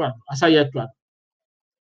ነግሬያችኋለሁ አሳያችኋለሁ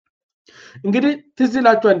እንግዲህ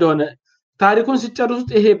ትዝላችሁ እንደሆነ ታሪኩን ሲጨርሱት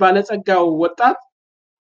ይሄ ባለጸጋው ወጣት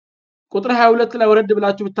ቁጥር 22 ላይ ወረድ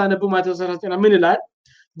ብላችሁ ብታነቡ ማቴዎስ 19 ምን ይላል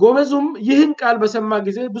ጎበዙም ይህን ቃል በሰማ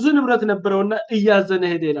ጊዜ ብዙ ንብረት ነበረውና እያዘነ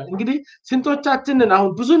ሄደ ይላል እንግዲህ ስንቶቻችንን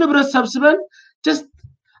አሁን ብዙ ንብረት ሰብስበን just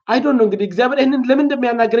I don't know እንግዲህ እግዚአብሔር ይሄንን ለምን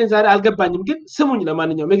እንደሚያናገረኝ ዛሬ አልገባኝም ግን ስሙኝ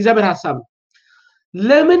ለማንኛውም የእግዚአብሔር ሐሳብ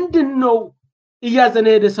ለምንድነው እያዘነ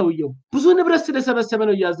ሄደ ሰውየው ብዙ ንብረት ስለሰበሰበ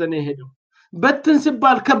ነው እያዘነ ሄደው በትን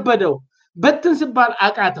ሲባል ከበደው በትን ሲባል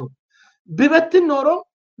አቃተው ቢበትን ኖሮ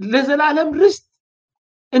ለዘላለም ርስት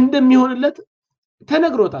እንደሚሆንለት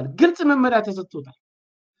ተነግሮታል ግልጽ መመሪያ ተሰጥቶታል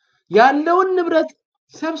ያለውን ንብረት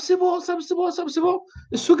ሰብስቦ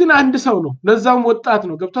እሱ ግን አንድ ሰው ነው ለዛም ወጣት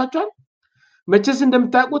ነው ገብታችኋል መቼስ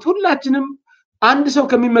እንደምታውቁት ሁላችንም አንድ ሰው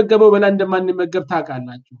ከሚመገበው በላይ እንደማንመገብ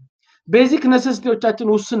ታውቃላችሁ ቤዚክ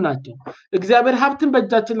ነሰሲቲዎቻችን ውስን ናቸው እግዚአብሔር ሀብትን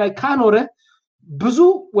በእጃችን ላይ ካኖረ ብዙ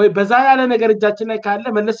ወይ በዛ ያለ ነገር እጃችን ላይ ካለ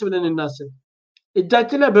መለስ ብለን እናስብ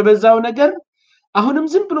እጃችን ላይ በበዛው ነገር አሁንም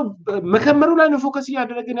ዝም ብሎ መከመሩ ላይ ነው ፎከስ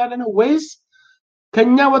ያደረገን ያለ ነው ወይስ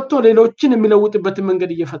ከኛ ወጥቶ ሌሎችን የሚለውጥበት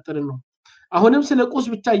መንገድ እየፈጠርን ነው አሁንም ስለ ቁስ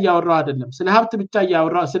ብቻ ያወራው አይደለም ስለ ሀብት ብቻ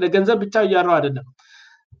ያወራው ስለ ገንዘብ ብቻ ያወራው አይደለም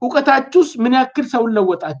ዕውቀታችሁስ ምን ያክል ሰው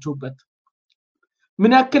ለወጣችሁበት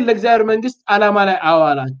ምን ያክል ለእግዚአብሔር መንግስት ዓላማ ላይ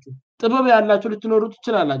አዋላችሁ ጥበብ ያላችሁ ልትኖሩ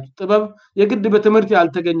ትችላላችሁ ጥበብ የግድ በትምህርት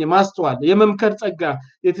ያልተገኘ ማስተዋል የመምከር ጸጋ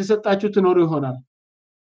የተሰጣችሁ ትኖሩ ይሆናል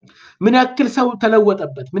ምን ያክል ሰው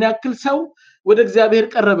ተለወጠበት ምን ያክል ሰው ወደ እግዚአብሔር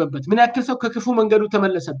ቀረበበት ምን ያክል ሰው ከክፉ መንገዱ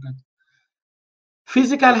ተመለሰበት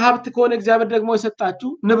ፊዚካል ሀብት ከሆነ እግዚአብሔር ደግሞ የሰጣችሁ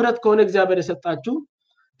ንብረት ከሆነ እግዚአብሔር የሰጣችሁ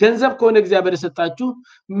ገንዘብ ከሆነ እግዚአብሔር የሰጣችሁ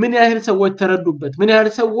ምን ያህል ሰዎች ተረዱበት ምን ያህል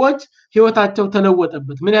ሰዎች ህይወታቸው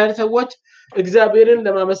ተለወጠበት ምን ያህል ሰዎች እግዚአብሔርን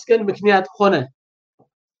ለማመስገን ምክንያት ሆነ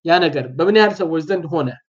ያ ነገር በምን ያህል ሰዎች ዘንድ ሆነ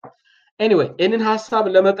anyway እነን ሐሳብ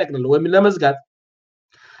ለመጠቅለል ወይም ለመዝጋት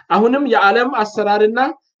አሁንም የዓለም አሰራርና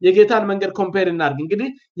የጌታን መንገድ ኮምፔር እናርግ እንግዲህ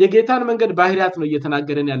የጌታን መንገድ ባህሪያት ነው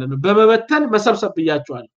እየተናገረን ያለነው በመበተን መሰብሰብ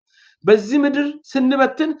ብያችኋል በዚህ ምድር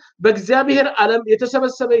ስንበትን በእግዚአብሔር ዓለም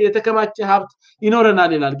የተሰበሰበ የተከማቸ ሀብት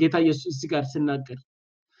ይኖረናል ይላል ጌታ ኢየሱስ እዚህ ጋር ሲናገር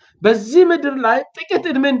በዚህ ምድር ላይ ጥቂት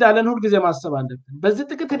እድሜ እንዳለን ሁሉ ጊዜ ማሰብ አለብን በዚህ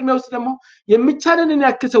ጥቂት እድሜ ውስጥ ደግሞ የሚቻለንን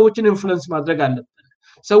ያክል ሰዎችን ኢንፍሉዌንስ ማድረግ አለብን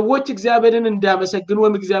ሰዎች እግዚአብሔርን እንዲያመሰግኑ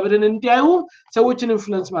ወይም እግዚአብሔርን እንዲያዩ ሰዎችን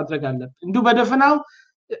ኢንፍሉዌንስ ማድረግ አለብን እንዱ በደፈናው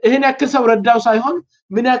ይሄን ያክል ሰው ረዳው ሳይሆን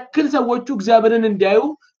ምን ያክል ሰዎቹ እግዚአብሔርን እንዲያዩ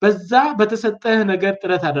በዛ በተሰጠህ ነገር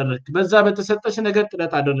ጥረት አደረክ በዛ በተሰጠሽ ነገር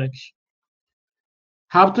ጥረት አደረክሽ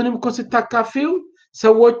ሀብቱንም እኮ ስታካፊው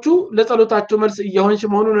ሰዎቹ ለጸሎታቸው መልስ እየሆንሽ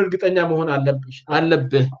መሆኑን እርግጠኛ መሆን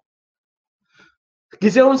አለብህ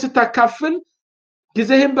ጊዜውን ስታካፍል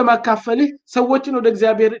ጊዜህን በማካፈልህ ሰዎችን ወደ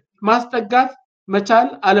እግዚአብሔር ማስጠጋት መቻል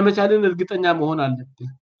አለመቻልን እርግጠኛ መሆን አለብህ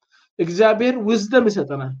እግዚአብሔር wisdom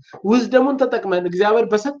ይሰጠናል wisdomን ተጠቅመን እግዚአብሔር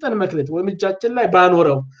በሰጠን መክለት ወይ እጃችን ላይ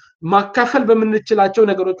ባኖረው ማካፈል በመንችላቸው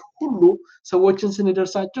ነገሮች ሁሉ ሰዎችን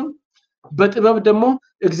ስንደርሳቸው በጥበብ ደግሞ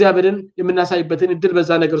እግዚአብሔርን የምናሳይበትን እድል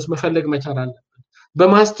በዛ ነገር ውስጥ መፈለግ መቻል አለብን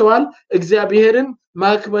በማስተዋል እግዚአብሔርን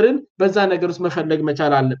ማክበርን በዛ ነገር ውስጥ መፈለግ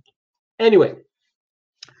መቻል አለብን anyway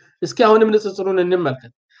እስኪ አሁንም ንጽጽሩን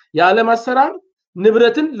እንመልከት የዓለም አሰራር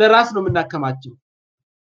ንብረትን ለራስ ነው የምናከማቸው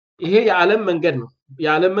ይሄ የዓለም መንገድ ነው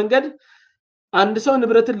የዓለም መንገድ አንድ ሰው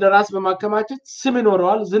ንብረትን ለራስ በማከማቸት ስም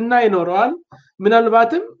ይኖረዋል ዝና ይኖረዋል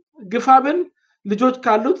ምናልባትም ግፋብን ልጆች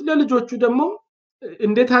ካሉት ለልጆቹ ደግሞ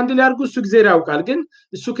እንዴት አንድ ሊያርጉ እሱ እግዚአብሔር ያውቃል ግን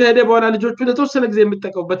እሱ ከሄደ በኋላ ልጆቹ ለተወሰነ ጊዜ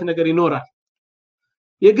የሚጠቀሙበት ነገር ይኖራል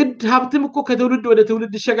የግድ ሀብትም እኮ ከትውልድ ወደ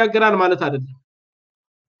ትውልድ ይሸጋገራል ማለት አይደለም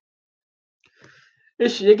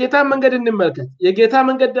እሺ የጌታ መንገድ እንመልከት የጌታ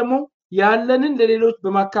መንገድ ደግሞ ያለንን ለሌሎች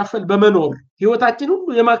በማካፈል በመኖር ህይወታችን ሁሉ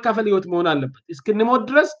የማካፈል ህይወት መሆን አለበት እስክንሞት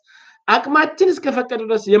ድረስ አቅማችን እስከፈቀደ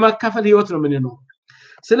ድረስ የማካፈል ህይወት ነው ምንነው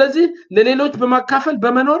ስለዚህ ለሌሎች በማካፈል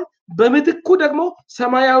በመኖር በመትኩ ደግሞ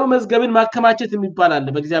ሰማያዊ መዝገብን ማከማቸት የሚባል አለ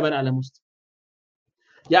በእግዚአብሔር ዓለም ውስጥ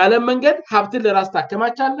የዓለም መንገድ ሀብትን ለራስ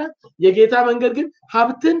ታከማቻለህ የጌታ መንገድ ግን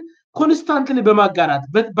ሀብትን ኮንስታንትሊ በማጋራት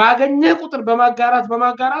ባገኘ ቁጥር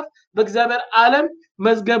በማጋራት በእግዚአብሔር ዓለም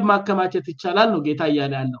መዝገብ ማከማቸት ይቻላል ነው ጌታ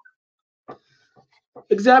እያለ ያለው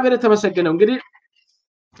እግዚአብሔር የተመሰገነው እንግዲህ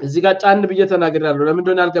እዚህ ጋር ጫን ብዬ ተናግሬያለሁ ለምን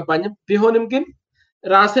እንደሆነ አልገባኝም ቢሆንም ግን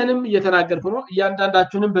ራስንም እየተናገርኩ ነው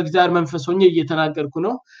እያንዳንዳችሁንም በእግዚአብሔር መንፈስ ሆኜ እየተናገርኩ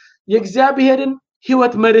ነው የእግዚአብሔርን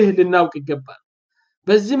ህይወት መርህ ልናውቅ ይገባል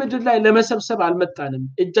በዚህ ምድር ላይ ለመሰብሰብ አልመጣንም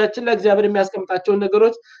እጃችን ላይ እግዚአብሔር የሚያስቀምጣቸው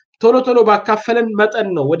ነገሮች ቶሎ ባካፈለን መጠን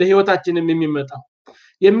ነው ወደ ህይወታችንም የሚመጣው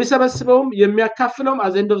የሚሰበስበውም የሚያካፍለውም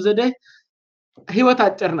አዘንዶ ዘዴ ህይወት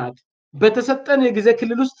አጭር ናት በተሰጠን የጊዜ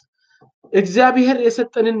ክልል ውስጥ እግዚአብሔር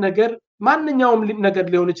የሰጠንን ነገር ማንኛውም ነገር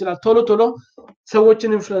ሊሆን ይችላል ቶሎ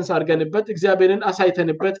ሰዎችን ኢንፍሉዌንስ አድርገንበት እግዚአብሔርን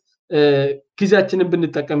አሳይተንበት ጊዜያችንን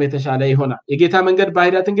ብንጠቀም የተሻለ ይሆናል የጌታ መንገድ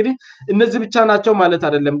ባህሪያት እንግዲህ እነዚህ ብቻ ናቸው ማለት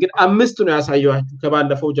አይደለም ግን አምስት ነው ያሳየዋችሁ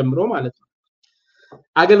ከባለፈው ጀምሮ ማለት ነው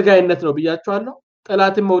አገልጋይነት ነው ብያችኋለሁ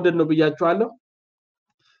ጠላትን መውደድ ነው ብያችኋለሁ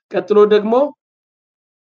ቀጥሎ ደግሞ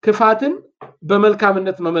ክፋትን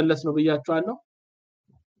በመልካምነት መመለስ ነው ብያችኋለሁ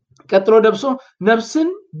ቀጥሎ ደብሶ ነፍስን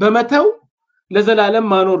በመተው ለዘላለም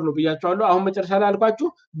ማኖር ነው ብያችኋለሁ አሁን መጨረሻ ላይ አልኳችሁ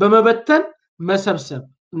በመበተን መሰብሰብ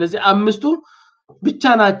እነዚህ አምስቱ ብቻ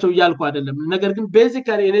ናቸው ያልኩ አይደለም ነገር ግን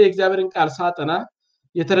ቤዚካሊ እኔ የእግዚአብሔርን ቃል ሳጠና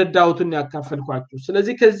የተረዳሁትን ያካፈልኳችሁ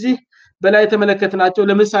ስለዚህ ከዚህ በላይ ተመለከትናቸው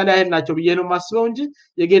ለምሳሌ አይል ናቸው ብዬ ነው ማስበው እንጂ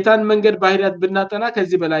የጌታን መንገድ ባህሪያት ብናጠና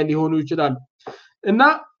ከዚህ በላይ ሊሆኑ ይችላሉ እና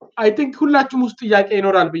አይ ቲንክ ሁላችሁም ውስጥ ጥያቄ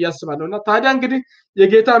ይኖራል ብዬ አስባለሁና ታዲያ እንግዲህ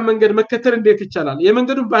የጌታን መንገድ መከተል እንዴት ይቻላል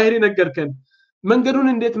የመንገዱን ባህሪ ነገርከን መንገዱን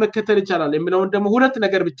እንዴት መከተል ይቻላል የሚለውን ደግሞ ሁለት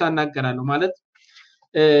ነገር ብቻ እናገራለሁ ማለት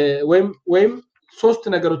ወይም ሶስት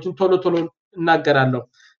ነገሮችን ቶሎ እናገራለሁ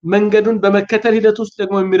መንገዱን በመከተል ሂደት ውስጥ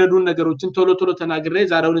ደግሞ የሚረዱን ነገሮችን ቶሎ ተናግሬ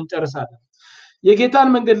ዛሬውን እንጨርሳለን የጌታን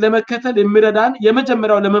መንገድ ለመከተል የሚረዳን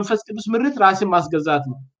የመጀመሪያው ለመንፈስ ቅዱስ ምሪት ራስን ማስገዛት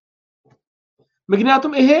ነው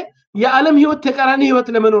ምክንያቱም ይሄ የዓለም ህይወት ተቃራኒ ህይወት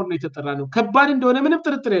ለመኖር ነው የተጠራነው ከባድ እንደሆነ ምንም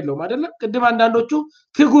ጥርጥር የለውም አይደል ቅድም አንዳንዶቹ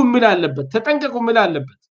ትጉ ምን አለበት ተጠንቀቁ ምን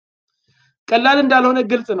አለበት ቀላል እንዳልሆነ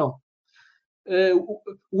ግልጽ ነው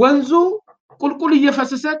ወንዙ ቁልቁል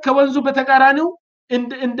እየፈሰሰ ከወንዙ በተቃራኒው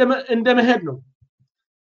እንደመሄድ ነው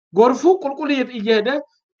ጎርፉ ቁልቁል እየሄደ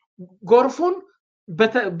ጎርፉን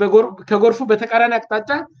ከጎርፉ በተቃራኒ አቅጣጫ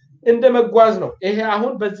እንደመጓዝ ነው ይሄ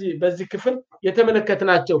አሁን በዚህ ክፍል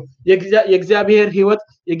የተመለከትናቸው የእግዚአብሔር ህይወት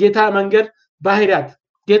የጌታ መንገድ ባህሪያት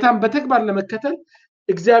ጌታን በተግባር ለመከተል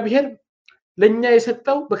እግዚአብሔር ለኛ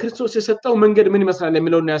የሰጠው በክርስቶስ የሰጠው መንገድ ምን ይመስላል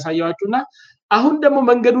የሚለውን ነው ያሳያችሁና አሁን ደግሞ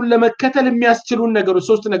መንገዱን ለመከተል የሚያስችሉን ነገሮች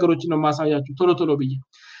ሶስት ነገሮችን ነው ማሳያችሁ ቶሎ ብዬ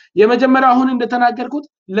የመጀመሪያው አሁን እንደተናገርኩት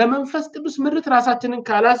ለመንፈስ ቅዱስ ምሪት ራሳችንን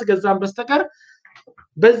ካላስገዛን በስተቀር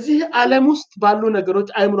በዚህ ዓለም ውስጥ ባሉ ነገሮች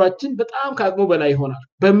አይምሮአችን በጣም ካቅሙ በላይ ይሆናል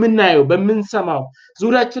በመናየው በመንሰማው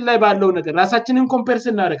ዙሪያችን ላይ ባለው ነገር ራሳችንን ኮምፔር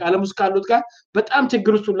ስናደርግ ዓለም ውስጥ ካሉት ጋር በጣም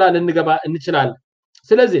ችግር ውስጥ ሁላ ልንገባ እንችላለን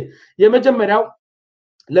ስለዚህ የመጀመሪያው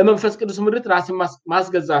ለመንፈስ ቅዱስ ምሪት ራስን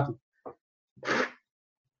ማስገዛት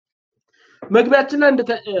መግቢያችን ላይ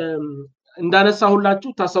እንዳነሳሁላችሁ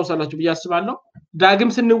ታሳውሳላችሁ ብያስባለሁ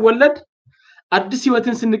ዳግም ስንወለድ አዲስ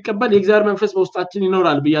ህይወትን ስንቀበል የእግዚአብሔር መንፈስ በውስጣችን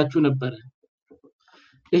ይኖራል ብያችሁ ነበር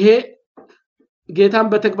ይሄ ጌታን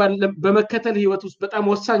በተግባር በመከተል ህይወት ውስጥ በጣም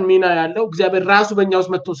ወሳኝ ሚና ያለው እግዚአብሔር ራሱ በእኛ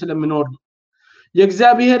ውስጥ መጥቶ ስለሚኖር ነው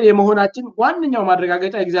የእግዚአብሔር የመሆናችን ዋንኛው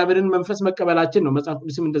ማረጋገጫ የእግዚአብሔርን መንፈስ መቀበላችን ነው መጽሐፍ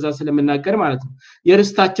ቅዱስም እንደዛ ስለምናገር ማለት ነው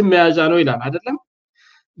የርስታችን መያዣ ነው ይላል አይደለም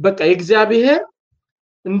በቃ የእግዚአብሔር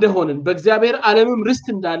እንደሆነን በእግዚአብሔር ዓለምም ርስት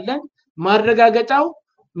እንዳለን ማረጋገጫው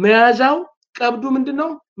መያዣው ቀብዱ ምንድነው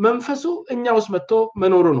መንፈሱ እኛ ውስጥ መጥቶ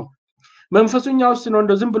መኖሩ ነው መንፈሱ እኛ ውስጥ ነው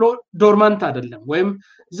እንደው ዝም ብሎ ዶርማንት አይደለም ወይም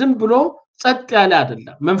ዝም ብሎ ጸጥ ያለ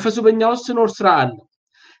አይደለም መንፈሱ በእኛ ውስጥ ሲኖር ስራ አለ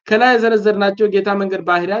ከላይ ዘረዘርናቸው ጌታ መንገድ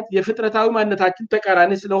ባህሪያት የፍጥረታዊ ማንነታችን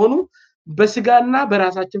ተቃራኒ ስለሆኑ በስጋና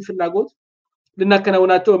በራሳችን ፍላጎት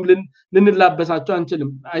ልናከናውናቸው ልንላበሳቸው አንችልም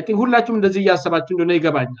አይ ቲንክ ሁላችሁም እንደዚህ ያያሰባችሁ እንደሆነ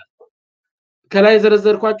ይገባኛል ከላይ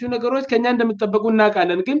ዘረዘርኳችሁ ነገሮች ከኛ እንደምትጠበቁ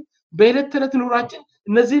እናቃለን ግን በእለት ተለት ኑራችን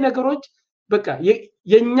እነዚህ ነገሮች በቃ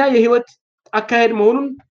የኛ የህይወት አካሄድ መሆኑን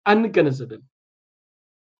አንገነዘብም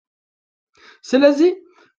ስለዚህ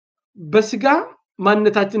በስጋ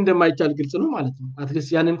ማንነታችን እንደማይቻል ግልጽ ነው ማለት ነው አትሊስት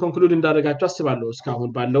ያንን ኮንክሉድ እንዳደረጋችሁ አስባለሁ እስካሁን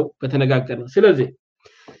ባለው በተነጋገርነው ስለዚህ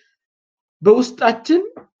በውስጣችን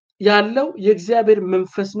ያለው የእግዚአብሔር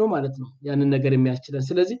መንፈስ ነው ማለት ነው ያንን ነገር የሚያስችለን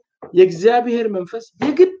ስለዚህ የእግዚአብሔር መንፈስ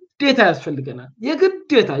የግዴታ ያስፈልገናል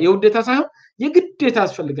የግዴታ የውዴታ ሳይሆን የግዴታ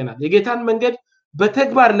ያስፈልገናል የጌታን መንገድ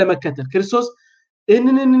በተግባር ለመከተል ክርስቶስ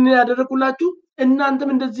እነንን ያደረጉላችሁ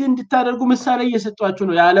እናንተም እንደዚህ እንድታደርጉ ምሳሌ እየሰጣችሁ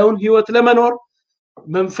ነው ያለውን ህይወት ለመኖር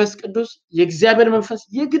መንፈስ ቅዱስ የእግዚአብሔር መንፈስ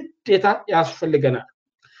የግዴታ ያስፈልገናል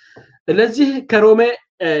ስለዚህ ከሮሜ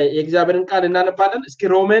የእግዚአብሔርን ቃል እናነባለን እስኪ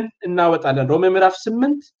ሮሜን እናወጣለን ሮሜ ምዕራፍ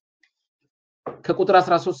 8 ከቁጥር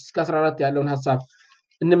 13 እስከ 14 ያለውን ሐሳብ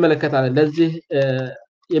እንመለከታለን ለዚህ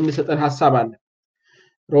የሚሰጠን ሐሳብ አለ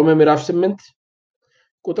ሮሜ ምዕራፍ 8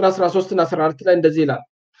 ቁጥር 13 እና 14 ላይ እንደዚህ ይላል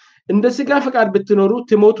እንደ ስጋ ፈቃድ ብትኖሩ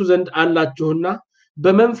ትሞቱ ዘንድ አላችሁና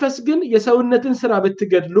በመንፈስ ግን የሰውነትን ሥራ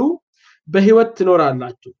ብትገድሉ በህይወት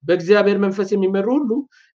ትኖራላችሁ በእግዚአብሔር መንፈስ የሚመሩ ሁሉ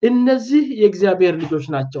እነዚህ የእግዚአብሔር ልጆች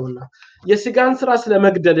ናቸውና የስጋን ሥራ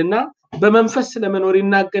ስለመግደልና በመንፈስ ስለመኖር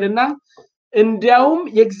ይናገርና እንዲያውም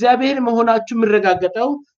የእግዚአብሔር መሆናችሁ ምረጋገጠው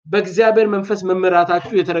በእግዚአብሔር መንፈስ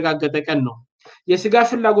መመራታችሁ የተረጋገጠ ቀን ነው የስጋ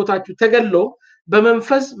ፍላጎታችሁ ተገድሎ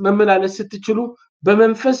በመንፈስ መመላለስ ስትችሉ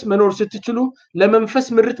በመንፈስ መኖር ስትችሉ ለመንፈስ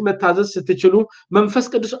ምርት መታዘዝ ስትችሉ መንፈስ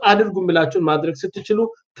ቅዱስ አድርጉ የሚላችሁን ማድረግ ስትችሉ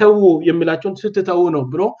ተው የሚላችሁን ስትተው ነው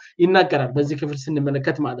ብሎ ይናገራል በዚህ ክፍል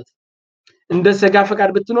ስንመለከት ማለት ነው እንደ ሥጋ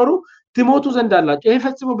ፈቃድ ብትኖሩ ትሞቱ ዘንድ አላችሁ ይሄ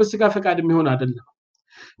ፈጽሞ በሥጋ ፈቃድ የሚሆን አይደለም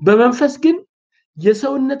በመንፈስ ግን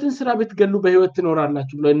የሰውነትን ሥራ ብትገሉ በህይወት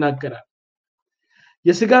ትኖራላችሁ ብሎ ይናገራል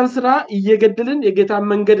የሥጋን ሥራ እየገደልን የጌታን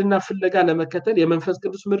መንገድና ፍለጋ ለመከተል የመንፈስ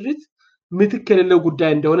ቅዱስ ምሪት ምትከለለው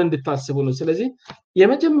ጉዳይ እንደሆነ እንድታስቡ ነው ስለዚህ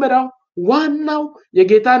የመጀመሪያው ዋናው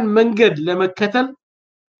የጌታን መንገድ ለመከተል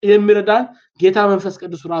የሚረዳን ጌታ መንፈስ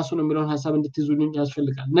ቅዱስ ራሱ ነው የሚለውን ሐሳብ እንድትይዙልኝ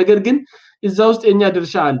ያስፈልጋል ነገር ግን እዛ ውስጥ የኛ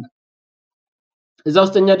ድርሻ አለ እዛ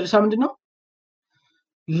ውስጥ የኛ ድርሻ ምንድነው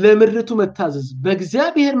ለምርቱ መታዘዝ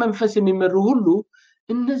በእግዚአብሔር መንፈስ የሚመሩ ሁሉ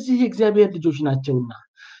እነዚህ የእግዚአብሔር ልጆች ናቸውና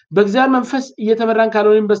በእግዚአብሔር መንፈስ እየተመራን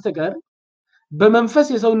ካልሆነን በስተቀር በመንፈስ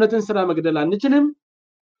የሰውነትን ሥራ መግደል አንችልም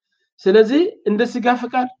ስለዚህ እንደ ሥጋ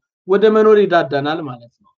ፈቃድ ወደ መኖር ይዳዳናል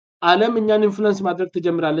ማለት ነው ዓለም እኛን ኢንፍሉዌንስ ማድረግ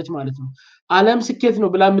ትጀምራለች ማለት ነው ዓለም ስኬት ነው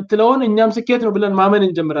ብላ የምትለውን እኛም ስኬት ነው ብለን ማመን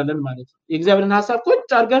እንጀምራለን ማለት ነው የእግዚአብሔርን ሐሳብ ቁጭ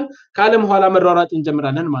አድርገን ከዓለም ኋላ መሯሯጥ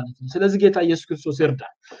እንጀምራለን ማለት ነው ስለዚህ ጌታ ኢየሱስ ክርስቶስ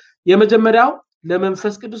ይርዳል የመጀመሪያው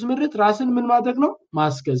ለመንፈስ ቅዱስ ምርት ራስን ምን ማድረግ ነው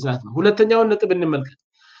ማስገዛት ነው ሁለተኛው ነጥብ እንመልከት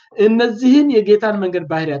እነዚህን የጌታን መንገድ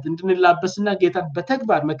ባህሪያት እንድንላበስና ጌታን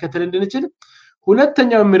በተግባር መከተል እንድንችል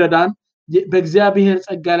ሁለተኛው የሚረዳን በእግዚአብሔር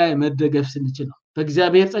ጸጋ ላይ መደገፍ ስንችል ነው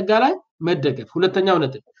በእግዚአብሔር ጸጋ ላይ መደገፍ ሁለተኛው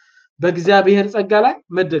ነጥብ በእግዚአብሔር ጸጋ ላይ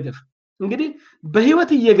መደገፍ እንግዲህ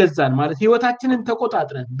በህይወት እየገዛን ማለት ህይወታችንን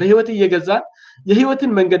ተቆጣጥረን በህይወት እየገዛን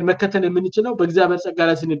የህይወትን መንገድ መከተል የምንችለው በእግዚአብሔር ጸጋ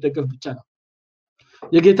ላይ ስንደገፍ ብቻ ነው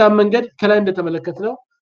የጌታን መንገድ ከላይ እንደተመለከተው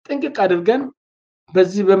ጥንቅቅ አድርገን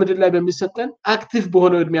በዚህ በመድር ላይ በሚሰጠን አክቲቭ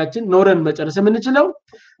በሆነው እድሜያችን ኖረን መጨረስ የምንችለው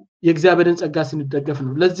የእግዚአብሔርን ጸጋ ስንደገፍ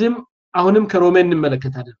ነው ለዚህም አሁንም ከሮሜ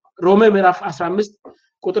እንመለከታለን ሮሜ ምዕራፍ 15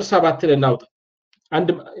 ቁጥር 7 ላይ እናውጣ አንድ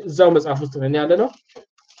እዛው መጽሐፍ ውስጥ ነን ያለ ነው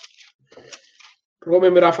ሮሜ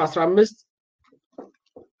ምዕራፍ 15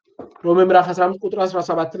 ቁጥር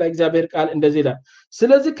 17 ላይ እግዚአብሔር ቃል እንደዚህ ይላል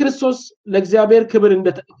ስለዚህ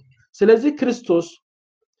ክርስቶስ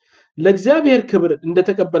ለእግዚአብሔር ክብር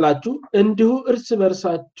እንደተቀበላችሁ እንዲሁ እርስ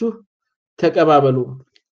በርሳችሁ ተቀባበሉ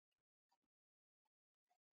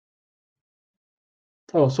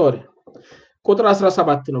ቁጥር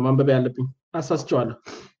 17 ነው ማንበብ ያለብኝ አሳስቸዋለሁ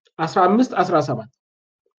 15:17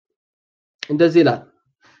 እንደዚህ ይላል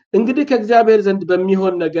እንግዲህ ከእግዚአብሔር ዘንድ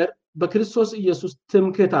በሚሆን ነገር በክርስቶስ ኢየሱስ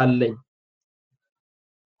ትምክህት አለኝ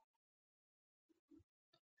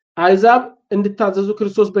አይዛብ እንድታዘዙ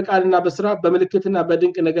ክርስቶስ በቃልና በሥራ በመልእክትና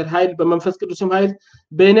በድንቅ ነገር ኃይል በመንፈስ ቅዱስም ኃይል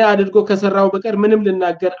በእኔ አድርጎ ከሰራው በቀር ምንም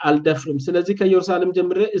ልናገር አልደፍርም ስለዚህ ከኢየሩሳሌም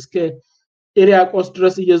ጀምሬ እስከ ኢሪያቆስ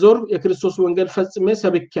ድረስ እየዞር የክርስቶስ ወንጌል ፈጽሜ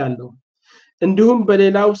ሰብኬያለሁ እንዲሁም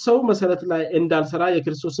በሌላው ሰው መሰረት ላይ እንዳልሰራ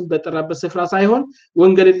የክርስቶስን በጠራበት ስፍራ ሳይሆን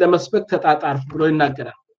ወንጌልን ለመስበክ ተጣጣር ብሎ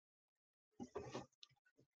ይናገራል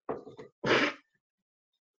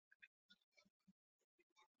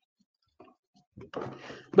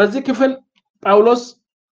በዚህ ክፍል ጳውሎስ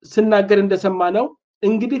ሲናገር እንደሰማነው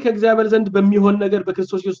እንግዲህ ከእግዚአብሔር ዘንድ በሚሆን ነገር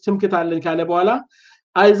በክርስቶስ ኢየሱስ ትምክህት አለኝ ካለ በኋላ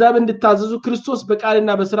አይዛብ እንድታዘዙ ክርስቶስ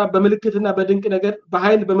በቃልና በሥራ በመልእክትና በድንቅ ነገር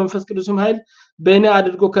በኃይል በመንፈስ ቅዱስም ኃይል በእኔ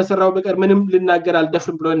አድርጎ ከሰራው በቀር ምንም ልናገር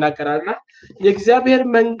አልደፍርም ብሎ ይናገራልና የእግዚአብሔር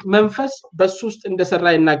መንፈስ በሱ ውስጥ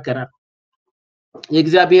እንደሰራ ይናገራል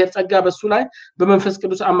የእግዚአብሔር ጸጋ በሱ ላይ በመንፈስ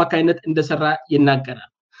ቅዱስ አማካይነት እንደሰራ ይናገራል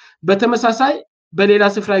በተመሳሳይ በሌላ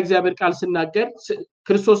ስፍራ እግዚአብሔር ቃል ሲናገር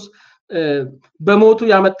ክርስቶስ በሞቱ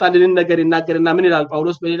ያመጣልን ነገር ይናገርና ምን ይላል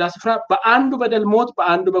ጳውሎስ በሌላ ስፍራ በአንዱ በደል ሞት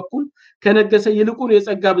በአንዱ በኩል ከነገሰ ይልቁን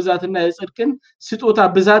የጸጋ ብዛትና የጽድቅን ስጦታ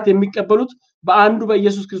ብዛት የሚቀበሉት በአንዱ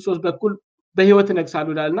በኢየሱስ ክርስቶስ በኩል በህይወት ይነግሳሉ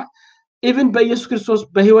ይላልና ኢቭን በኢየሱስ ክርስቶስ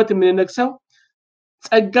በህይወት የምንነግሰው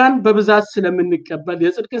ጸጋን በብዛት ስለምንቀበል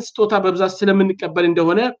የጽድቅን ስጦታ በብዛት ስለምንቀበል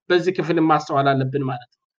እንደሆነ በዚህ ክፍል ማስተዋል አለብን ማለት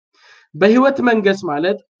ነው በህይወት መንገስ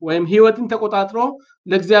ማለት ወይም ህይወትን ተቆጣጥሮ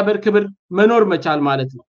ለእግዚአብሔር ክብር መኖር መቻል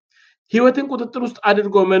ማለት ነው ህይወትን ቁጥጥር ውስጥ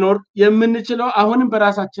አድርጎ መኖር የምንችለው አሁንም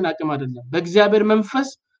በራሳችን አቅም አይደለም በእግዚአብሔር መንፈስ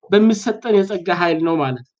በሚሰጠን የጸጋ ኃይል ነው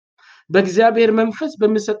ማለት በእግዚአብሔር መንፈስ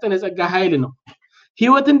በሚሰጠን የጸጋ ኃይል ነው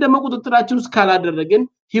ህይወትን ደሞ ቁጥጥራችን ውስጥ ካላደረግን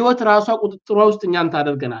ህይወት ራሷ ቁጥጥሯ ውስጥ እኛን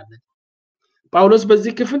ታደርገናለች ጳውሎስ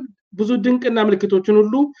በዚህ ክፍል ብዙ ድንቅና ምልክቶችን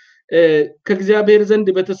ሁሉ ከእግዚአብሔር ዘንድ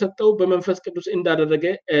በተሰጠው በመንፈስ ቅዱስ እንዳደረገ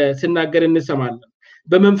ሲናገር እንሰማለን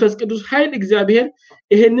በመንፈስ ቅዱስ ኃይል እግዚአብሔር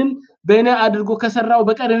ይሄንን በእኔ አድርጎ ከሰራው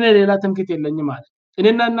በቀር እኔ ሌላ ትምክህት የለኝም ማለት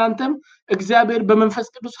እኔና እናንተም እግዚአብሔር በመንፈስ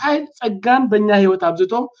ቅዱስ ኃይል ጸጋን በእኛ ህይወት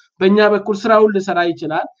አብዝቶ በእኛ በኩል ስራውን ሊሰራ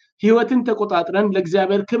ይችላል ህይወትን ተቆጣጥረን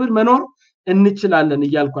ለእግዚአብሔር ክብር መኖር እንችላለን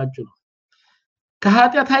እያልኳችሁ ነው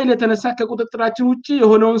ከኃጢአት ኃይል የተነሳ ከቁጥጥራችን ውጪ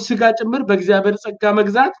የሆነውን ስጋ ጭምር በእግዚአብሔር ጸጋ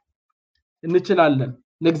መግዛት እንችላለን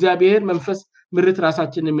ለእግዚአብሔር መንፈስ ምርት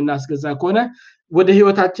ራሳችንን የምናስገዛ ከሆነ ወደ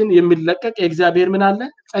ህይወታችን የሚለቀቅ የእግዚአብሔር ምን አለ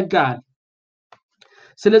ጸጋ አለ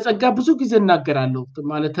ስለ ጸጋ ብዙ ጊዜ እናገራለሁ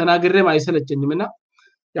ማለት ተናግሬም አይሰለቸኝምና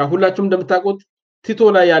ያ ሁላችሁም እንደምታውቁት ቲቶ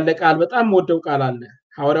ላይ ያለ ቃል በጣም ወደው ቃል አለ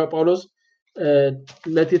ሐዋርያው ጳውሎስ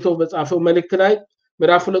ለቲቶ በጻፈው መልእክት ላይ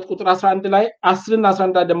ምዕራፍ 2 ቁጥር 11 ላይ 10 እና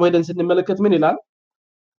 11 ደግሞ ሄደን ስንመለከት ምን ይላል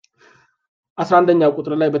 11ኛው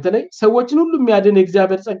ቁጥር ላይ በተለይ ሰዎችን ሁሉ የሚያድን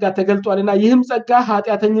የእግዚአብሔር ጸጋ ተገልጧልና ይህም ጸጋ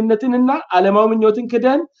ኃጢያተኝነትንና ዓለማዊ ምኞትን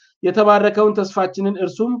ክደን የተባረከውን ተስፋችንን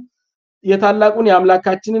እርሱም የታላቁን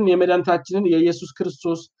የአምላካችንን የመድኃኒታችንን የኢየሱስ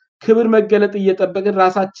ክርስቶስ ክብር መገለጥ እየጠበቅን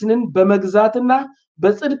ራሳችንን በመግዛትና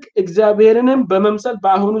በጽድቅ እግዚአብሔርንም በመምሰል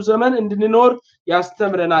በአሁኑ ዘመን እንድንኖር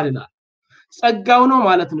ያስተምረናልና ጸጋው ነው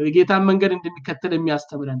ማለት ነው የጌታን መንገድ እንድንከተል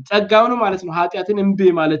የሚያስተምረን ጸጋው ነው ማለት ነው ኃጢያትን እንቢ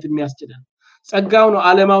ማለት የሚያስችለን ጸጋው ነው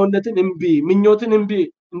ዓለማውነትን እንቢ ምኞትን እንቢ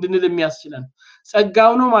እንድንል የሚያስችለን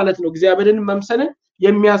ጸጋው ነው ማለት ነው እግዚአብሔርን መምሰልን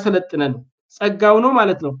የሚያሰለጥነን ጸጋው ነው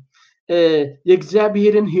ማለት ነው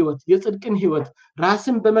የእግዚአብሔርን ህይወት የጽድቅን ህይወት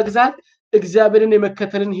ራስን በመግዛት እግዚአብሔርን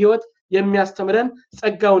የመከተልን ህይወት የሚያስተምረን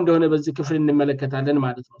ጸጋው እንደሆነ በዚህ ክፍል እንመለከታለን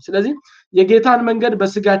ማለት ነው ስለዚህ የጌታን መንገድ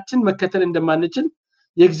በስጋችን መከተል እንደማንችል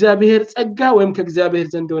የእግዚአብሔር ጸጋ ወይም ከእግዚአብሔር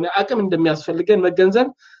ዘንድ ሆነ አቅም እንደሚያስፈልገን መገንዘብ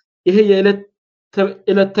ይሄ የዕለት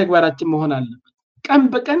ተግባራችን መሆን አለበት ቀን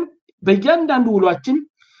በቀን በእያንዳንዱ ውሏችን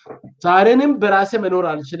ዛሬንም በራሴ መኖር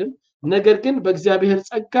አልችልም ነገር ግን በእግዚአብሔር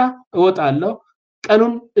ጸጋ እወጣለሁ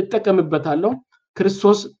ቀኑን እጠቀምበታለሁ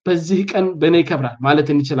ክርስቶስ በዚህ ቀን በእኔ ይከብራል ማለት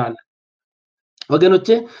እንችላለን ወገኖቼ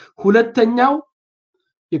ሁለተኛው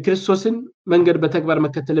የክርስቶስን መንገድ በተግባር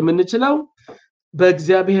መከተል የምንችለው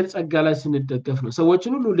በእግዚአብሔር ጸጋ ላይ ስንደገፍ ነው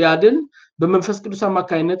ሰዎችን ሁሉ ሊያድን በመንፈስ ቅዱስ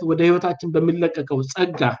አማካይነት ወደ ህይወታችን በሚለቀቀው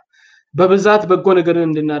ጸጋ በብዛት በጎ ነገርን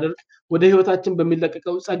እንድናደርግ ወደ ህይወታችን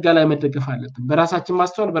በሚለቀቀው ጸጋ ላይ መደገፍ አለብን በራሳችን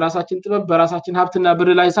ማስተዋል በራሳችን ጥበብ በራሳችን ሀብትና ብር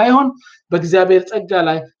ላይ ሳይሆን በእግዚአብሔር ጸጋ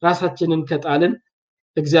ላይ ራሳችንን ከጣልን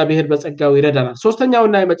እግዚአብሔር በጸጋው ይረዳናል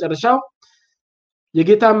ሶስተኛውና የመጨረሻው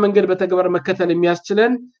የጌታን መንገድ በተግባር መከተል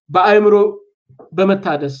የሚያስችለን በአእምሮ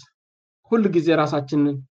በመታደስ ሁሉ ጊዜ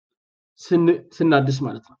ራሳችንን ስናድስ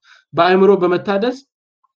ማለት ነው በአእምሮ በመታደስ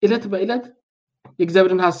ዕለት በዕለት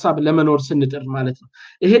የእግዚአብሔርን ሐሳብ ለመኖር ስንጥር ማለት ነው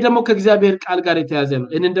ይሄ ደግሞ ከእግዚአብሔር ቃል ጋር የተያዘ ነው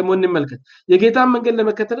እነን ደግሞ እንመልከት የጌታን መንገድ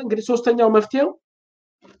ለመከተል እንግዲህ ሶስተኛው መፍትሄው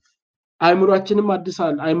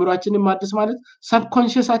አእምሮአችንን ማድስ ማለት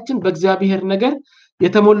ሰብኮንሺየሳችን በእግዚአብሔር ነገር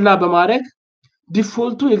የተሞላ በማድረግ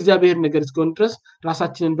ዲፎልቱ የእግዚአብሔር ነገር እስከሆነ ድረስ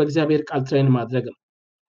ራሳችንን በእግዚአብሔር ቃል ትሬን ማድረግ ነው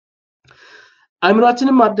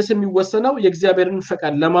አእምሮአችንን ማድስ የሚወሰነው የእግዚአብሔርን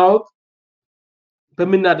ፈቃድ ለማወቅ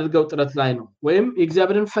በሚናደርገው ጥረት ላይ ነው ወይም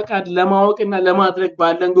የእግዚአብሔርን ፈቃድ ለማወቅና ለማድረግ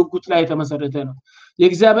ባለን ጉጉት ላይ የተመሰረተ ነው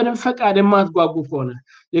የእግዚአብሔርን ፈቃድ የማትጓጉ ከሆነ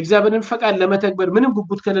የእግዚአብሔርን ፈቃድ ለመተግበር ምንም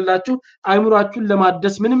ጉጉት ከሌላችሁ አእምሮአችሁን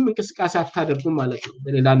ለማደስ ምንም እንቅስቃሴ አታደርጉም ማለት ነው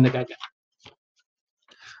በሌላ አነጋገር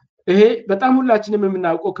ይሄ በጣም ሁላችንም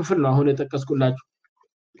የምናውቀው ክፍል ነው አሁን የተጠቀስኩላችሁ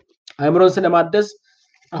አእምሮን ስለማደስ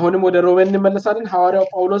አሁንም ወደ ሮሜ እንመለሳለን ሐዋርያው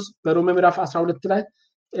ጳውሎስ በሮሜ ምዕራፍ 12 ላይ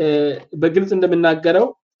በግልጽ እንደምናገረው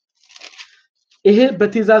ይሄ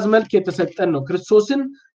በትእዛዝ መልክ የተሰጠን ነው ክርስቶስን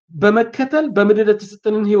በመከተል በምድር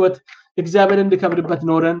የተሰጠንን ህይወት እግዚአብሔር እንዲከብርበት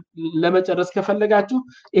ኖረን ለመጨረስ ከፈለጋችሁ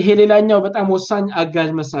ይሄ ሌላኛው በጣም ወሳኝ አጋዥ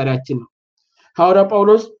መሳሪያችን ነው ሐዋርያው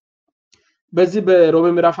ጳውሎስ በዚህ በሮሜ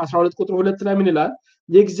ምዕራፍ 12 ቁጥር 2 ላይ ምን ይላል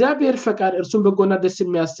የእግዚአብሔር ፈቃድ እርሱም በጎና ደስ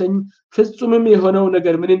የሚያሰኝ ፍጹምም የሆነው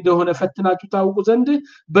ነገር ምን እንደሆነ ፈትናችሁ ታውቁ ዘንድ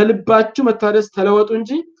በልባችሁ መታደስ ተለወጡ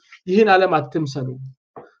እንጂ ይህን ዓለም አትምሰሉ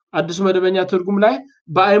አዲስ መደበኛ ትርጉም ላይ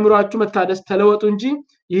በአእምሮአችሁ መታደስ ተለወጡ እንጂ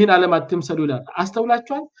ይህን ዓለም አትምሰሉ ይላል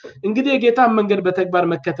አስተውላችኋል እንግዲህ የጌታን መንገድ በተግባር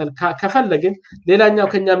መከተል ከፈለግን ሌላኛው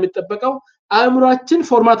ከኛ የሚጠበቀው አእምሮአችን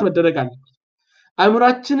ፎርማት መደረግ አለበት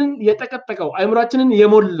አእምሮአችንን የጠቀጠቀው አእምሮአችንን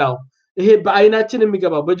የሞላው ይሄ በአይናችን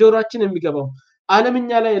የሚገባው በጆሮአችን የሚገባው ዓለምኛ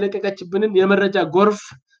ላይ የለቀቀችብንን የመረጃ ጎርፍ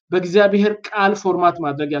በእግዚአብሔር ቃል ፎርማት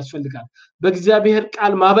ማድረግ ያስፈልጋል በእግዚአብሔር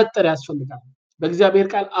ቃል ማበጠር ያስፈልጋል በእግዚአብሔር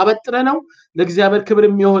ቃል አበጥረነው ለእግዚአብሔር ክብር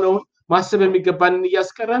የሚሆነው ማሰብ የሚገባንን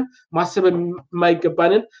ያስቀረን ማሰብ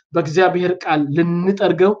የማይገባንን በእግዚአብሔር ቃል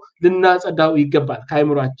ልንጠርገው ልናጸዳው ይገባል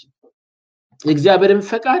ከአእምሮአችን የእግዚአብሔርን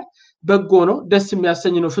ፈቃድ በጎ ነው ደስ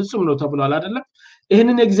የሚያሰኝ ነው ፍጹም ነው ተብሏል አይደለም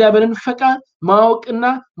ይሄንን የእግዚአብሔርን ፈቃድ ማወቅና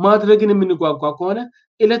ማድረግን የምንጓጓ ከሆነ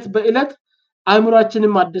ዕለት በዕለት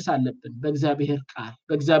አእምሮአችንን ማደስ አለብን በእግዚአብሔር ቃል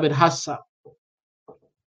በእግዚአብሔር ሐሳብ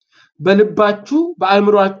በልባችሁ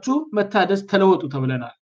በአእምሮአችሁ መታደስ ተለወጡ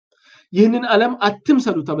ተብለናል ይህንን ዓለም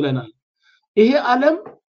አትምሰሉ ተብለናል ይሄ ዓለም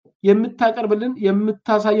የምታቀርብልን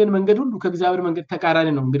የምታሳየን መንገድ ሁሉ ከእግዚአብሔር መንገድ ተቃራኒ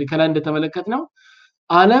ነው እንግዲህ ከላይ እንደተመለከትነው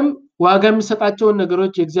ዓለም ዋጋ የሚሰጣቸው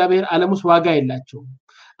ነገሮች የእግዚአብሔር ዓለም ውስጥ ዋጋ የላቸውም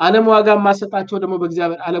ዓለም ዋጋ ማሰጣቸው ደግሞ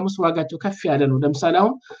በእግዚአብሔር ዓለም ውስጥ ዋጋቸው ከፍ ያለ ነው ለምሳሌ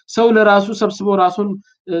አሁን ሰው ለራሱ ሰብስቦ ራሱን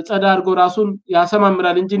ጸዳ አድርጎ ራሱን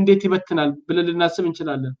ያሰማምራል እንጂ እንዴት ይበትናል ብለን ልናስብ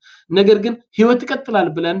እንችላለን ነገር ግን ህይወት ይቀጥላል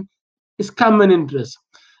ብለን እስካመንን ድረስ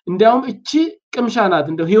እንዲያውም እቺ ቅምሻናት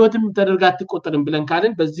እንደው ህይወትም ተደርጋ አትቆጠርም ብለን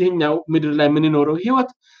ካልን በዚህኛው ምድር ላይ ምን ይኖረው ህይወት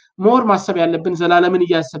ሞር ማሰብ ያለብን ዘላለምን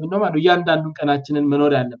እያሰብን ነው ማለት ያንዳንዱን ቀናችንን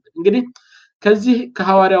መኖር ያለብን እንግዲህ ከዚህ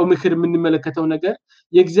ከሐዋርያው ምክር የምንመለከተው ነገር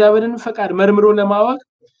የእግዚአብሔርን ፈቃድ መርምሮ ለማወቅ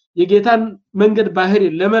የጌታን መንገድ ባህሪ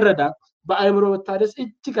ለመረዳት በአእምሮ መታደስ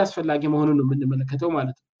እጅግ አስፈላጊ መሆኑን ነው የምንመለከተው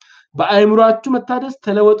ማለት ነው በአእምሮአችሁ መታደስ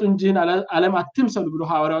ተለወጡ እንጂ ዓለም አትምሰሉ ብሎ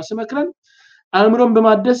ሐዋርያው ሲመክረን አእምሮን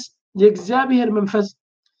በማደስ የእግዚአብሔር መንፈስ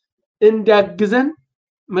እንዲያግዘን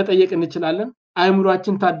መጠየቅ እንችላለን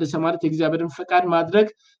አእምሮአችን ታደሰ ማለት የእግዚአብሔርን ፈቃድ ማድረግ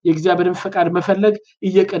የእግዚአብሔርን ፈቃድ መፈለግ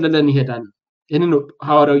እየቀለለን ይሄዳል ይሄንን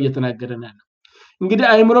ሐዋርያው እየተናገረን ያለው እንግዲህ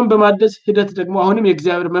አእምሮን በማደስ ሂደት ደግሞ አሁንም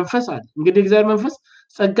የእግዚአብሔር መንፈስ አለ እንግዲህ የእግዚአብሔር መንፈስ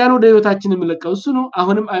ጸጋን ወደ ህይወታችን የሚለቀው እሱ ነው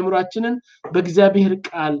አሁንም አእምሮአችንን በእግዚአብሔር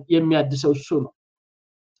ቃል የሚያድሰው እሱ ነው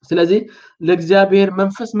ስለዚህ ለእግዚአብሔር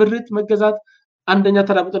መንፈስ ምርት መገዛት አንደኛ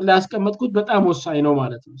ተራ ቁጥር ላይ ያስቀመጥኩት በጣም ወሳኝ ነው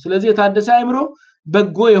ማለት ነው ስለዚህ የታደሰ አእምሮ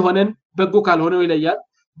በጎ የሆነን በጎ ካልሆነው ይለያል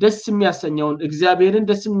ደስ የሚያሰኘውን እግዚአብሔርን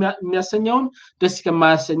ደስ የሚያሰኘውን ደስ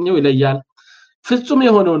ከማያሰኘው ይለያል ፍጹም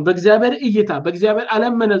የሆነውን በእግዚአብሔር እይታ በእግዚአብሔር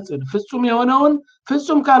ዓለም መነጽር ፍጹም የሆነውን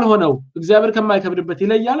ፍጹም ካልሆነው እግዚአብሔር ከማይከብርበት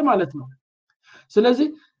ይለያል ማለት ነው ስለዚህ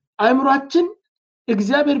አእምሮአችን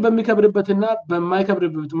እግዚአብሔር በሚከብርበትና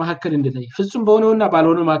በማይከብርበት መሐከል እንድለይ ፍጹም በሆነውና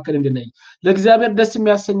ባልሆነው መሐከል እንድለይ ለእግዚአብሔር ደስ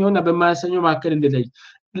የሚያሰኘውና በማያሰኘው መሐከል እንድለይ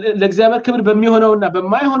ለእግዚአብሔር ክብር በሚሆነውና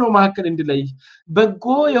በማይሆነው መሐከል እንድለይ በጎ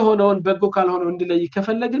የሆነውን በጎ ካልሆነው እንድለይ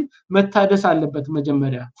ከፈለግን መታደስ አለበት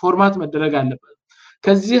መጀመሪያ ፎርማት መደረግ አለበት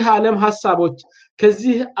ከዚህ ዓለም ሐሳቦች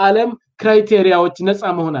ከዚህ ዓለም ክራይቴሪያዎች ነፃ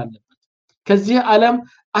መሆን አለበት ከዚህ ዓለም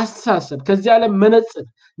አስተሳሰብ ከዚህ ዓለም መነጽር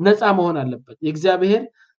ነፃ መሆን አለበት የእግዚአብሔር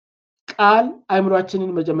ቃል አእምሮአችንን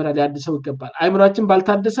መጀመሪያ ሊያድሰው ይገባል አእምሮአችን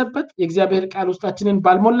ባልታደሰበት የእግዚአብሔር ቃል ውስጣችንን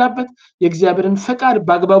ባልሞላበት የእግዚአብሔርን ፈቃድ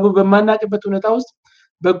በአግባቡ በማናቅበት ሁኔታ ውስጥ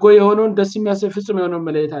በጎ የሆነውን ደስ የሚያሰኝ ፍጹም የሆነውን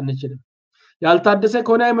መለየት አንችልም ያልታደሰ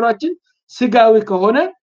ከሆነ አእምሮአችን ስጋዊ ከሆነ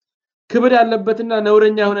ክብር ያለበትና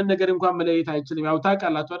ነውረኛ የሆነ ነገር እንኳን መለየት አይችልም ያው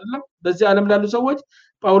ታውቃላችሁ አይደለም በዚህ ዓለም ላሉ ሰዎች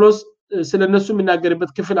ጳውሎስ ስለነሱ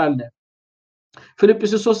የሚናገርበት ክፍል አለ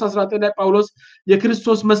ፊልጵስዩስ 3:19 ላይ ጳውሎስ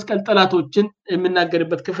የክርስቶስ መስቀል ጠላቶችን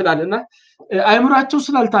የሚናገርበት ክፍል አለና አእምሮአቸው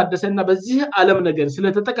ስላልታደሰና በዚህ ዓለም ነገር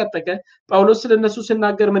ስለተጠቀጠቀ ጳውሎስ ስለነሱ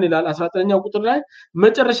ሲናገር ምን ይላል 19ኛው ቁጥር ላይ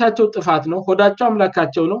መጨረሻቸው ጥፋት ነው ሆዳቸው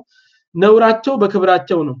አምላካቸው ነው ነውራቸው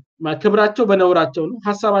በክብራቸው ነው ክብራቸው በነውራቸው ነው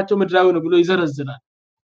ሐሳባቸው ምድራዊ ነው ብሎ ይዘረዝራል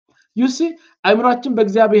ዩሲ አእምሮአችን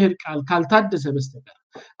በእግዚአብሔር ቃል ካልታደሰ በስተቀር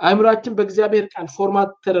አእምሮአችን በእግዚአብሔር ቃል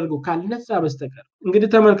ፎርማት ተደርጎ ካልነጻ በስተቀር እንግዲህ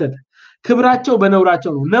ተመልከተ ክብራቸው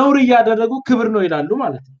በነውራቸው ነው ነውር ያደረጉ ክብር ነው ይላሉ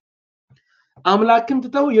ማለት ነው አምላክን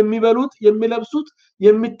ትተው የሚበሉት የሚለብሱት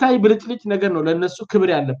የሚታይ ብልጭልጭ ነገር ነው ለነሱ ክብር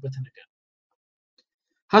ያለበት ነገር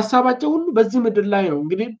ሐሳባቸው ሁሉ በዚህ ምድር ላይ ነው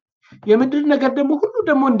እንግዲህ የምድር ነገር ደግሞ ሁሉ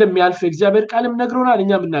ደግሞ እንደሚያልፍ እግዚአብሔር ቃልም ነግሮናል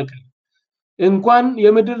እኛም እናቀል እንኳን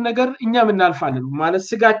የምድር ነገር እኛም እናልፋለን ማለት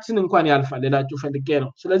ስጋችን እንኳን ያልፋል ለላችሁ ፈልጌ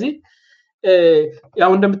ነው ስለዚህ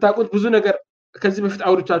ያው እንደምታውቁት ብዙ ነገር ከዚህ በፊት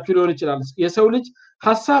አውርቻችሁ ሊሆን ይችላል የሰው ልጅ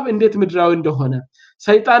ሐሳብ እንዴት ምድራዊ እንደሆነ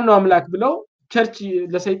ሰይጣን ነው አምላክ ብለው ቸርች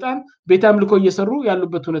ለሰይጣን ቤት አምልኮ እየሰሩ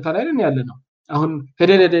ያሉበት ሁኔታ ላይ ነን ያለነው አሁን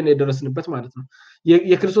ሄደን የደረስንበት ማለት ነው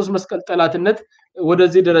የክርስቶስ መስቀል ጠላትነት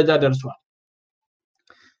ወደዚህ ደረጃ ደርሷል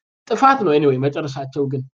ጥፋት ነው anyway መጨረሻቸው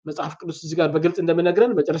ግን መጽሐፍ ቅዱስ እዚህ ጋር በግልጽ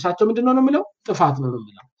እንደምነግረን መጨረሻቸው ምንድነው ነው የሚለው ጥፋት ነው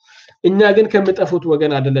የሚለው እኛ ግን ከመጠፉት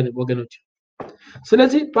ወገን አይደለንም ወገኖች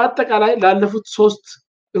ስለዚህ በአጠቃላይ ላለፉት 3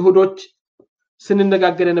 እሁዶች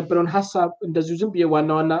ስንነጋገር የነበረውን ሐሳብ እንደዚሁ ዝም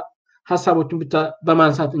በዋና ሐሳቦችን ብቻ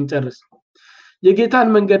በማንሳት እንጨርስ የጌታን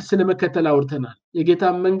መንገድ ስለመከተል አውርተናል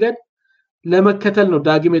የጌታን መንገድ ለመከተል ነው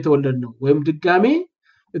ዳግም የተወለድነው ወይም ድጋሜ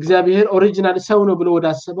እግዚአብሔር ኦሪጂናል ሰው ነው ብሎ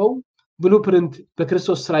ወዳሰበው ብሉፕሪንት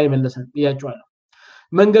በክርስቶስ ስራ ይመለሳል ያያችኋል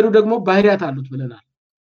መንገዱ ደግሞ ባህሪያት አሉት ብለናል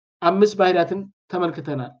 5 ባህሪያትን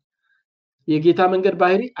ተመልክተናል የጌታ መንገድ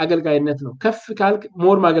ባህሪ አገልጋይነት ነው ከፍ ካልክ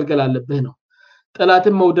ሞር ማገልገል አለብህ ነው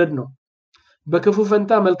ጠላትን መውደድ ነው በክፉ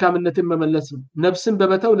ፈንታ መልካምነትን መመለስ ነው ነፍስን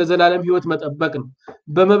በመተው ለዘላለም ህይወት መጠበቅ ነው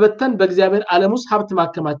በመበተን በእግዚአብሔር ዓለም ውስጥ ሀብት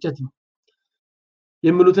ማከማቸት ነው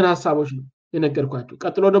የሚሉትን ሐሳቦች ነው የነገርኳችሁ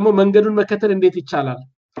ቀጥሎ ደግሞ መንገዱን መከተል እንዴት ይቻላል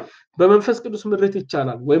በመንፈስ ቅዱስ ምሪት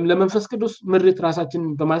ይቻላል ወይም ለመንፈስ ቅዱስ ምሪት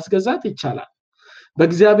ራሳችንን በማስገዛት ይቻላል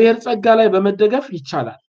በእግዚአብሔር ጸጋ ላይ በመደገፍ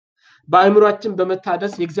ይቻላል በአእምሮአችን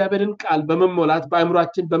በመታደስ የእግዚአብሔርን ቃል በመሞላት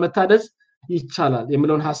በአእምሮአችን በመታደስ ይቻላል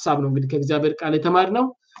የሚለውን ሐሳብ ነው እንግዲህ ከእግዚአብሔር ቃል የተማርነው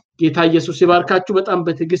ጌታ ኢየሱስ ይባርካችሁ በጣም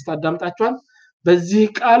በትዕግስት አዳምጣችኋል በዚህ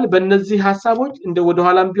ቃል በእነዚህ ሐሳቦች እንደ ወደ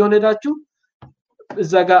ኋላም ቢሆን ሄዳችሁ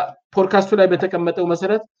እዛ ጋር ፖድካስቱ ላይ በተቀመጠው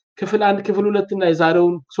መሰረት ክፍል 1 ክፍል 2 እና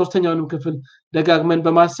የዛሬውን ሶስተኛውንም ክፍል ደጋግመን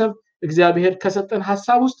በማሰብ እግዚአብሔር ከሰጠን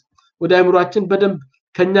ሐሳብ ውስጥ ወደ አእምሮአችን በደንብ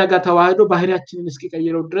ከኛ ጋር ተዋህዶ ባህሪያችንን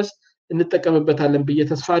እስኪቀይረው ድረስ እንጠቀምበታለን ብዬ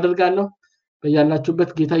ተስፋ አደርጋለሁ። በያላችሁበት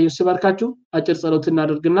ጌታ ኢየሱስ ይባርካችሁ። አጭር ጸሎት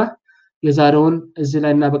እናደርግና የዛሬውን እዚህ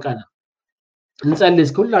ላይ እናበቃለን። እንጸልይ።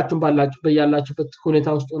 ሁላችሁም ባላችሁ በያላችሁበት ሁኔታ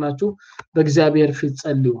ውስጥ ሆናችሁ በእግዚአብሔር ፊት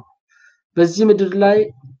ጸልዩ። በዚህ ምድር ላይ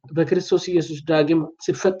በክርስቶስ ኢየሱስ ዳግም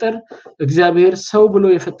ሲፈጠር እግዚአብሔር ሰው ብሎ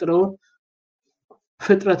የፈጠረው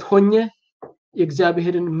ፍጥረት ሆኜ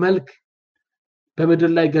የእግዚአብሔርን መልክ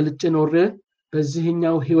በምድር ላይ ገልጬ ኖሬ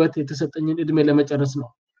በዚህኛው ህይወት የተሰጠኝን እድሜ ለመጨረስ ነው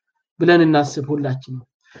ብለን እናስብ። ሁላችን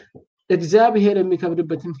እግዚአብሔር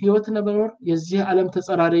የሚከብድበትን ህይወት ነበር የዚህ ዓለም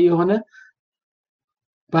ተጸራሪ የሆነ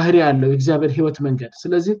ባህሪ ያለው እግዚአብሔር ህይወት መንገድ።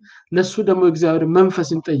 ስለዚህ ለሱ ደግሞ እግዚአብሔር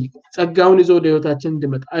መንፈስን ጠይቅ ጸጋውን ይዞ ወደ ህይወታችን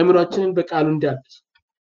እንዲመጣ አእምሮአችንን በቃሉ እንዲያድስ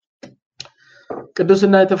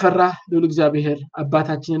ቅዱስና የተፈራ ልዑል እግዚአብሔር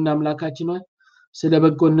አባታችንና አምላካችን ሆይ ስለ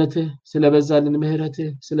በጎነትህ ስለ በዛልን ምህረትህ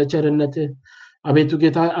ስለ ቸርነትህ አቤቱ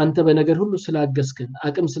ጌታ አንተ በነገር ሁሉ ስላገስከን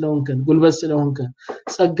አቅም ስለሆንከን ጉልበት ስለሆንከን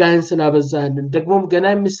ጸጋህን ስላበዛህልን ደግሞም ገና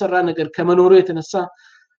የሚሰራ ነገር ከመኖሩ የተነሳ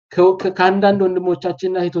ከአንዳንድ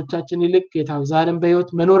ወንድሞቻችንና እህቶቻችን ይልቅ ጌታ ዛሬም በህይወት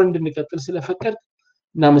መኖር እንድንቀጥል ስለፈቀድ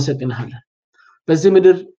እናመሰግንሃለን። በዚህ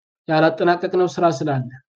ምድር ያላጠናቀቅነው ስራ ስላለ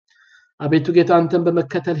አቤቱ ጌታ አንተን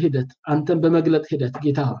በመከተል ሂደት አንተን በመግለጥ ሂደት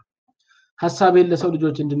ጌታ ሐሳብህን ለሰው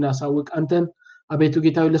ልጆች እንድናሳውቅ አንተን አቤቱ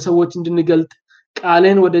ጌታ ለሰዎች እንድንገልጥ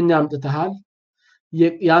ቃልን ወደኛ አምጥተሃል።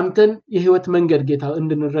 ያንተን የህይወት መንገድ ጌታ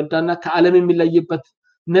እንድንረዳና ከዓለም የሚለይበት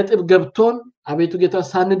ነጥብ ገብቶን አቤቱ ጌታ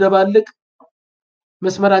ሳንደባልቅ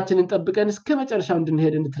መስመራችንን ጠብቀን እስከ መጨረሻው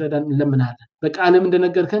እንድንሄድ እንድትረዳን እንለምናለን። በቃልም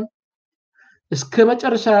እንደነገርከን እስከ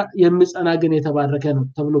መጨረሻ የሚጸና ግን የተባረከ ነው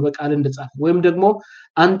ተብሎ በቃል እንደጻፈ ወይም ደግሞ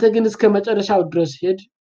አንተ ግን እስከ መጨረሻው ድረስ ሄድ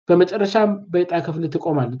በመጨረሻም በዕጣ ክፍል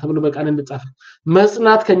ትቆማለህ ተብሎ በቃል እንደጻፈ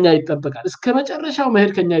መጽናት ከኛ ይጠበቃል። እስከ መጨረሻው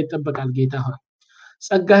መሄድ ከኛ ይጠበቃል። ጌታ ሆይ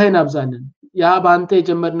ጸጋህን አብዛልን። ያ ባንተ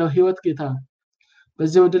የጀመርነው ህይወት ጌታ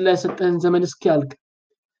በዚህ ምድር ላይ ሰጠን ዘመን እስኪያልቅ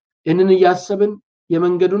እነን ያያሰብን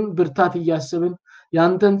የመንገዱን ብርታት ያያሰብን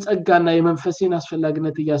ያንተን ጸጋና የመንፈስን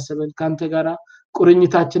አስፈላጊነት ያያሰብን ካንተ ጋራ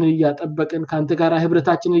ቁርኝታችንን ያጠበቅን ካንተ ጋራ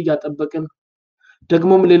ህብረታችንን ያጠበቅን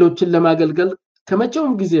ደግሞም ሌሎችን ለማገልገል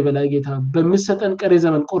ከመቼውም ጊዜ በላይ ጌታ በሚሰጠን ቀሪ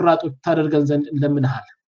ዘመን ቆራጦች ታደርገን ዘንድ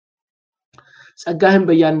እንለምንሃለን። ጸጋህን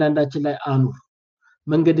በእያንዳንዳችን ላይ አኑር።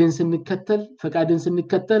 መንገድን ስንከተል ፈቃድን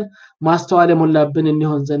ስንከተል ማስተዋል የሞላብን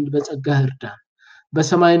እንሆን ዘንድ በጸጋህ እርዳን።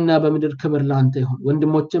 በሰማይና በምድር ክብር ላንተ ይሁን።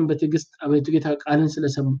 ወንድሞችን በትዕግስት አቤቱ ጌታ ቃልን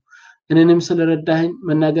ስለሰሙ እነንም ስለረዳኸኝ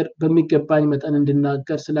መናገር በሚገባኝ መጠን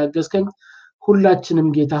እንድናገር ስላገዝከኝ ሁላችንም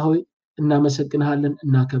ጌታ ሆይ እናመሰግንሃለን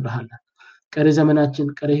እናከብርሃለን። ቀሪ ዘመናችን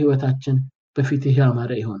ቀሪ ህይወታችን በፊትህ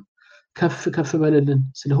ያማረ ይሁን። ከፍ ከፍ በለልን።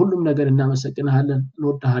 ስለ ሁሉም ነገር እናመሰግንሃለን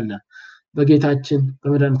እንወድሃለን። በጌታችን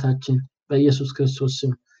በመድኃኒታችን በኢየሱስ ክርስቶስ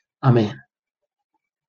ስም አሜን።